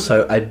 He's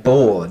also a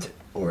bawd,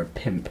 or a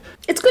pimp.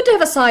 It's good to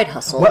have a side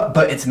hustle. Well,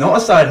 but it's not a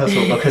side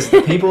hustle, because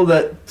the people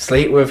that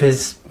sleep with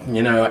his,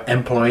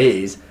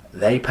 employees,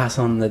 they pass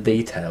on the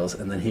details,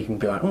 and then he can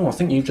be like, "Oh, I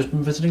think you've just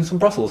been visiting some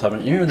brothels,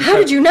 haven't you?" And How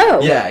did you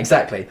know? Yeah,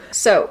 exactly.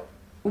 So,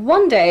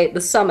 one day,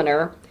 the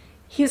summoner,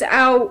 he's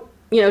out,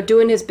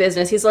 doing his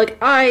business. He's like,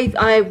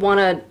 I want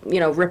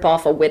to, rip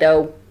off a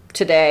widow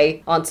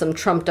today on some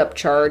trumped up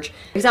charge.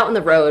 He's out on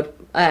the road,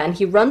 and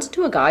he runs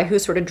into a guy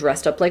who's sort of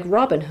dressed up like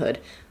Robin Hood.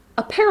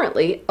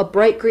 Apparently, a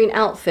bright green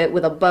outfit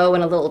with a bow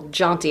and a little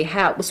jaunty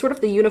hat was sort of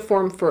the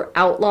uniform for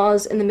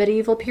outlaws in the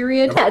medieval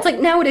period. Yeah, it's like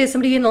nowadays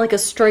somebody in like a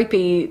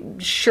stripy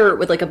shirt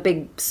with like a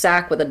big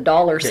sack with a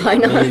dollar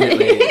sign on it.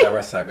 Immediately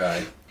arrest that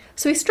guy.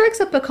 So he strikes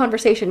up a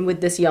conversation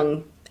with this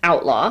young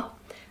outlaw,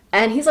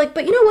 and he's like,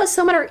 "But you know what,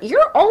 Summoner,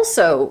 you're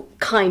also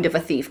kind of a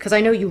thief, because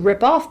I know you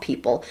rip off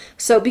people.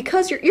 So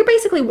because you're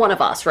basically one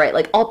of us, right?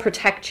 Like, I'll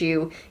protect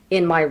you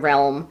in my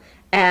realm."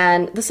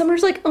 And the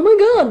Summoner's like, "Oh my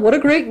god, what a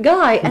great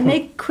guy." And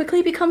they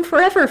quickly become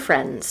forever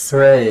friends.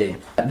 Hooray.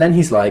 Then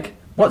he's like,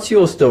 "What's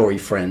your story,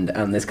 friend?"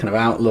 And this kind of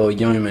outlaw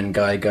yeoman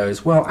guy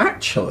goes, "Well,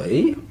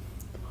 actually,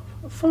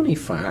 funny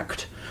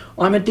fact,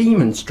 I'm a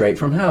demon straight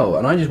from hell,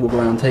 and I just walk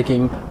around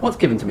taking what's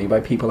given to me by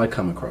people I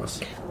come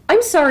across."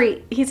 I'm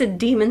sorry, he's a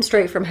demon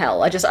straight from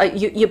hell.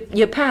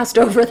 You passed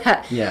over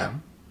that. Yeah.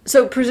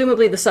 So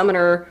presumably the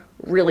Summoner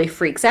really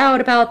freaks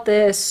out about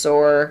this,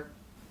 or...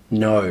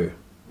 No.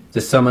 The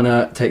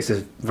Summoner takes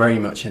this very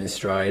much in his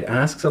stride and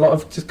asks a lot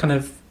of just kind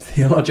of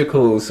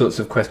theological sorts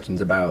of questions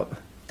about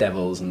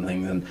devils and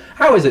things, and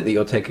how is it that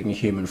you're taking a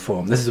human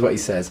form? This is what he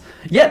says.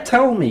 "Yet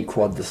tell me,"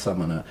 quod the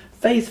Summoner,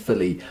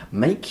 "faithfully,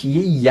 make ye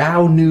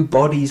yow new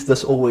bodies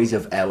thus always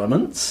of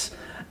elements?"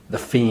 The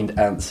fiend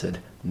answered,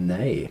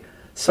 "Nay,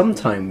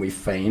 sometime we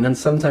feign, and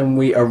sometime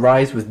we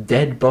arise with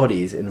dead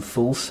bodies in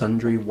full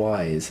sundry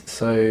wise."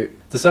 So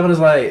the Summoner's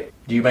like,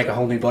 "Do you make a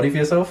whole new body for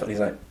yourself?" And he's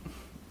like,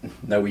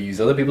 "No, we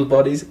use other people's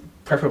bodies,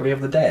 preferably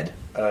of the dead."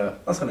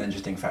 That's an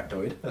interesting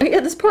factoid.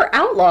 Yeah, this poor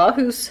outlaw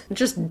who's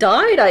just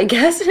died, I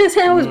guess, and is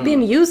now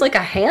being used like a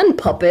hand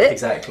puppet.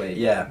 Exactly,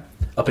 yeah.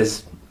 Up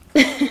his...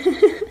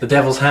 the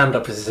devil's hand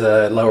up his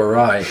lower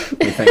eye,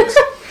 he thinks.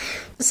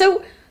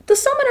 So, the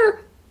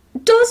Summoner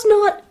does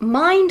not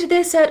mind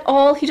this at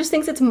all. He just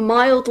thinks it's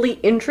mildly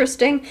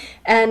interesting,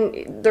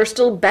 and they're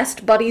still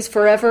best buddies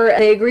forever.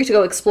 They agree to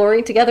go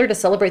exploring together to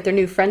celebrate their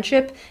new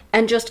friendship,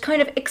 and just kind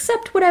of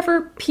accept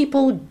whatever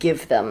people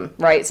give them,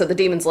 right? So the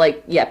demon's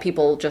like, yeah,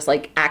 people just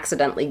like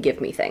accidentally give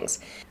me things.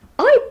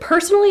 I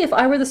personally, if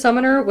I were the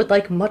Summoner, would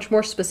like much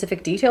more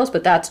specific details,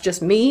 but that's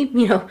just me,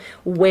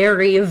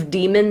 wary of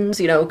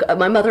demons.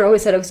 My mother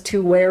always said I was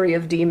too wary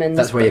of demons.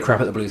 That's where you crap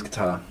at the blues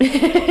guitar.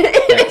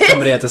 Yeah,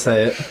 somebody had to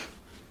say it.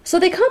 So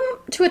they come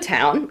to a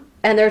town,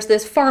 and there's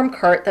this farm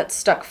cart that's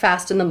stuck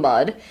fast in the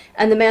mud,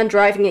 and the man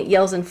driving it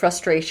yells in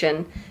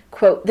frustration,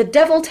 quote, "The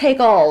devil take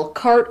all,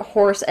 cart,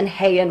 horse, and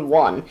hay in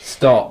one."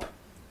 Stop.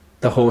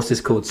 The horse is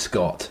called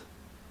Scott.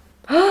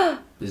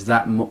 Is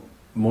that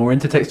more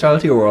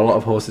intertextuality, or were a lot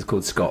of horses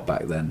called Scott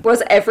back then?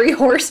 Was every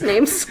horse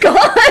named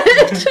Scott?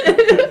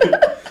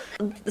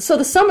 So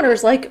the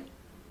Summoner's like,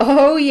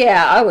 "Oh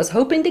yeah, I was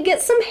hoping to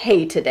get some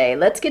hay today.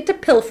 Let's get to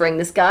pilfering.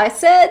 This guy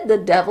said the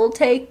devil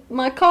take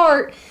my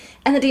cart."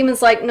 And the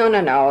demon's like,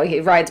 no.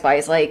 He rides by.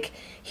 He's like,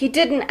 he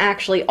didn't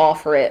actually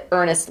offer it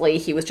earnestly.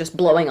 He was just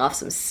blowing off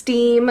some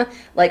steam.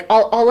 Like,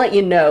 I'll let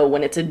you know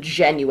when it's a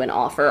genuine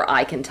offer.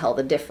 I can tell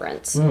the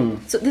difference.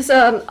 So this,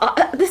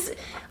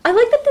 I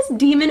like that this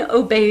demon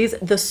obeys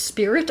the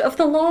spirit of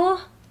the law,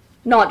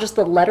 not just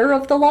the letter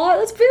of the law.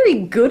 That's very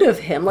good of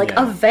him. Like,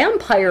 Yeah. a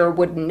vampire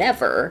would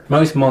never.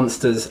 Most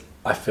monsters,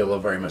 I feel, are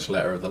very much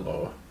letter of the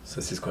law. So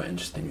this is quite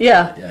interesting.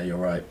 Yeah. Yeah, you're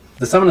right.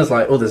 The summoner's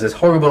like, oh, there's this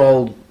horrible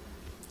old...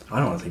 I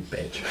don't want to say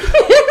bitch.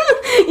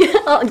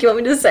 Do you want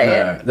me to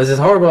say it? There's this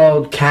horrible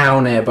old cow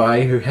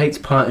nearby who hates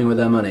parting with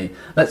her money.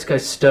 Let's go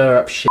stir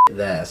up shit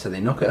there. So they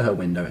knock at her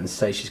window and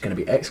say she's going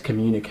to be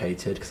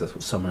excommunicated, because that's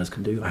what summoners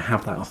can do. I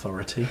have that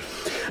authority.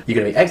 You're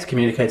going to be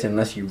excommunicated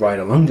unless you ride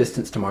a long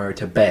distance tomorrow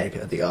to beg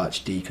at the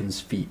Archdeacon's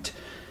feet.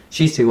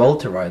 She's too old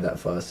to ride that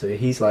far, so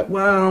he's like,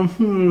 well,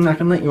 I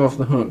can let you off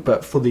the hook,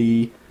 but for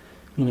the...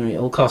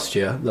 it'll cost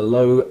you the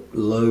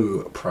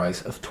low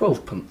price of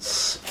 12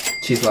 pence.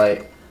 She's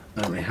like,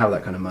 I don't really have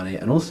that kind of money,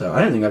 and also,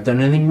 I don't think I've done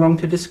anything wrong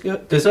to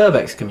deserve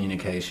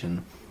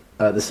excommunication.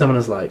 The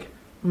summoner's like,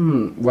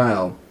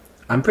 well,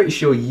 I'm pretty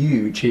sure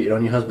you cheated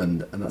on your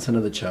husband, and that's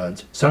another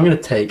charge. So I'm going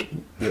to take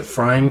your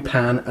frying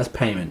pan as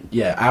payment.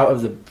 Yeah, out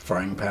of the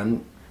frying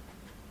pan,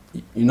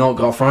 you not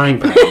got a frying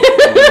pan.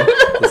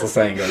 That's the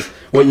saying goes.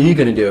 What are you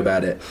going to do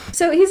about it?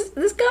 So this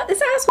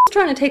asshole's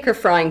trying to take her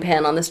frying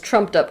pan on this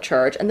trumped up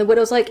charge, and the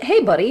widow's like,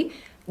 hey buddy,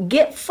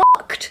 get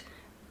fucked.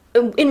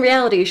 In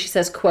reality, she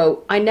says,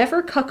 quote, I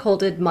never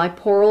cuckolded my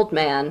poor old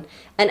man,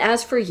 and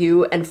as for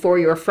you and for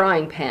your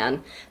frying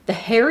pan, the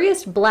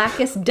hairiest,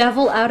 blackest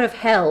devil out of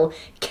hell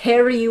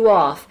carry you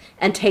off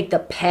and take the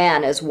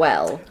pan as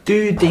well.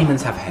 Do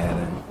demons have hair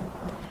then?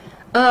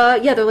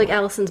 Yeah, they're like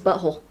Alison's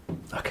butthole.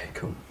 Okay,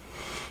 cool.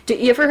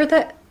 You ever heard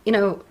that?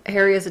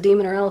 Harry is a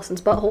demon or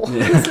Alison's butthole.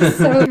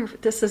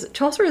 Yeah.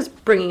 Chaucer is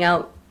bringing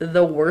out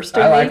the worst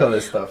in me. I like all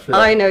this stuff. Yeah.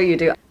 I know you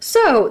do.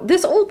 So,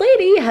 this old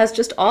lady has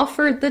just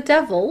offered the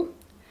devil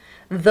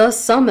the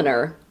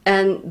summoner.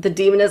 And the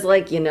demon is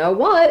like, you know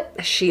what?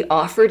 She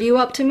offered you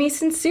up to me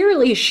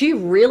sincerely. She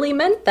really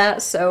meant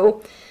that,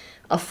 so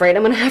afraid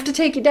I'm going to have to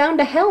take you down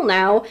to hell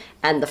now.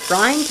 And the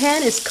frying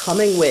pan is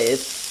coming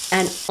with.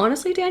 And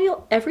honestly,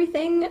 Daniel,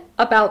 everything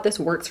about this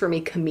works for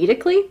me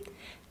comedically.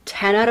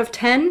 10 out of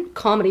 10,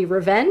 comedy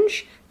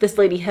revenge. This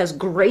lady has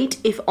great,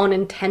 if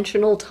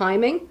unintentional,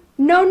 timing.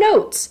 No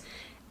notes.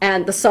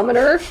 And the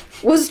summoner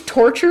was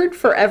tortured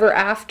forever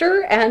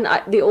after, and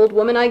the old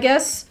woman, I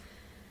guess,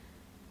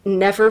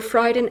 never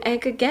fried an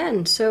egg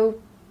again.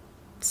 So,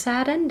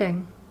 sad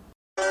ending.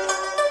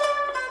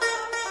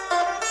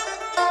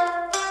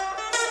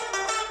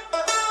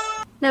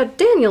 Now,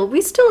 Daniel,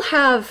 we still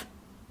have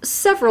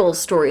several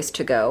stories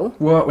to go.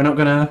 What? We're not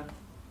gonna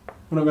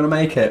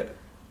make it.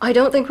 I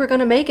don't think we're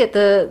going to make it.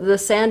 The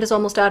sand is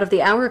almost out of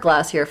the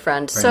hourglass here,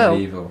 friend. Very so,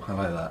 medieval. I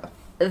like that.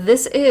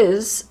 This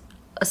is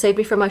a Save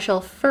Me From My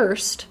Shelf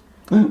first.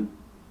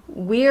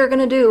 We are going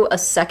to do a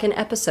second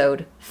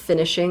episode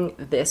finishing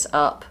this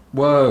up.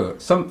 Whoa.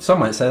 Some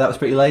might say that was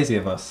pretty lazy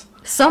of us.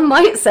 Some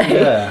might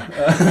say. Yeah.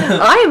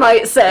 I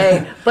might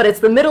say. But it's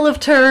the middle of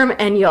term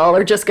and y'all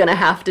are just going to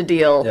have to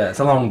deal. Yeah, it's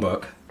a long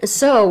book.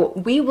 So,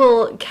 we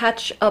will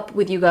catch up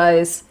with you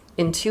guys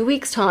in 2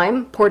 weeks'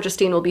 time. Poor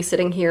Justine will be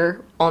sitting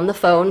here on the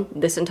phone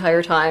this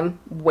entire time,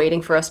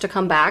 waiting for us to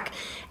come back.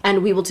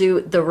 And we will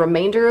do the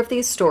remainder of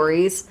these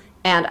stories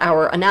and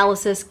our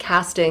analysis,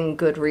 casting,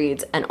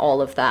 Goodreads, and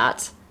all of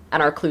that.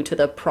 And our clue to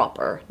the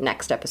proper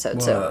next episode.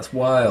 Wow, so that's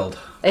wild.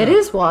 It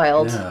is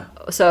wild. Yeah.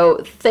 So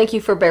thank you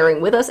for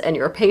bearing with us and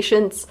your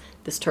patience.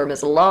 This term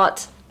is a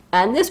lot.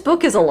 And this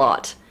book is a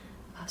lot.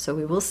 So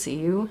we will see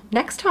you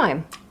next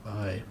time.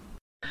 Bye.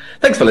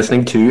 Thanks for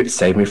listening to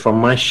Save Me From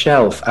My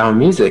Shelf. Our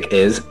music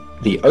is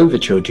The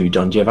Overture to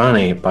Don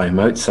Giovanni by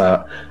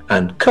Mozart,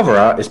 and cover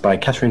art is by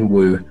Catherine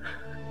Wu.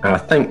 Our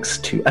thanks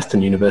to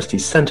Aston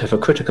University's Centre for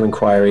Critical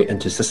Inquiry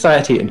into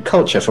Society and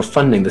Culture for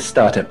funding the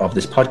startup of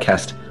this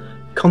podcast.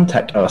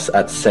 Contact us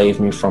at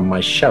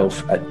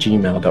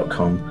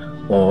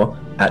savemefrommyshelf@gmail.com or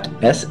at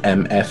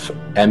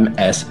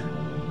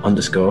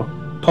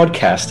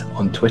smfms_podcast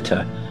on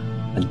Twitter.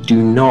 And do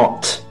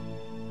not...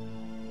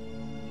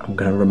 I'm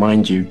going to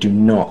remind you, do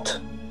not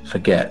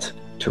forget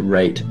to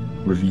rate,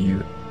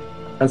 review,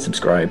 and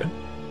subscribe.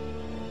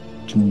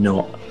 Do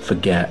not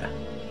forget.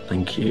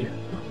 Thank you.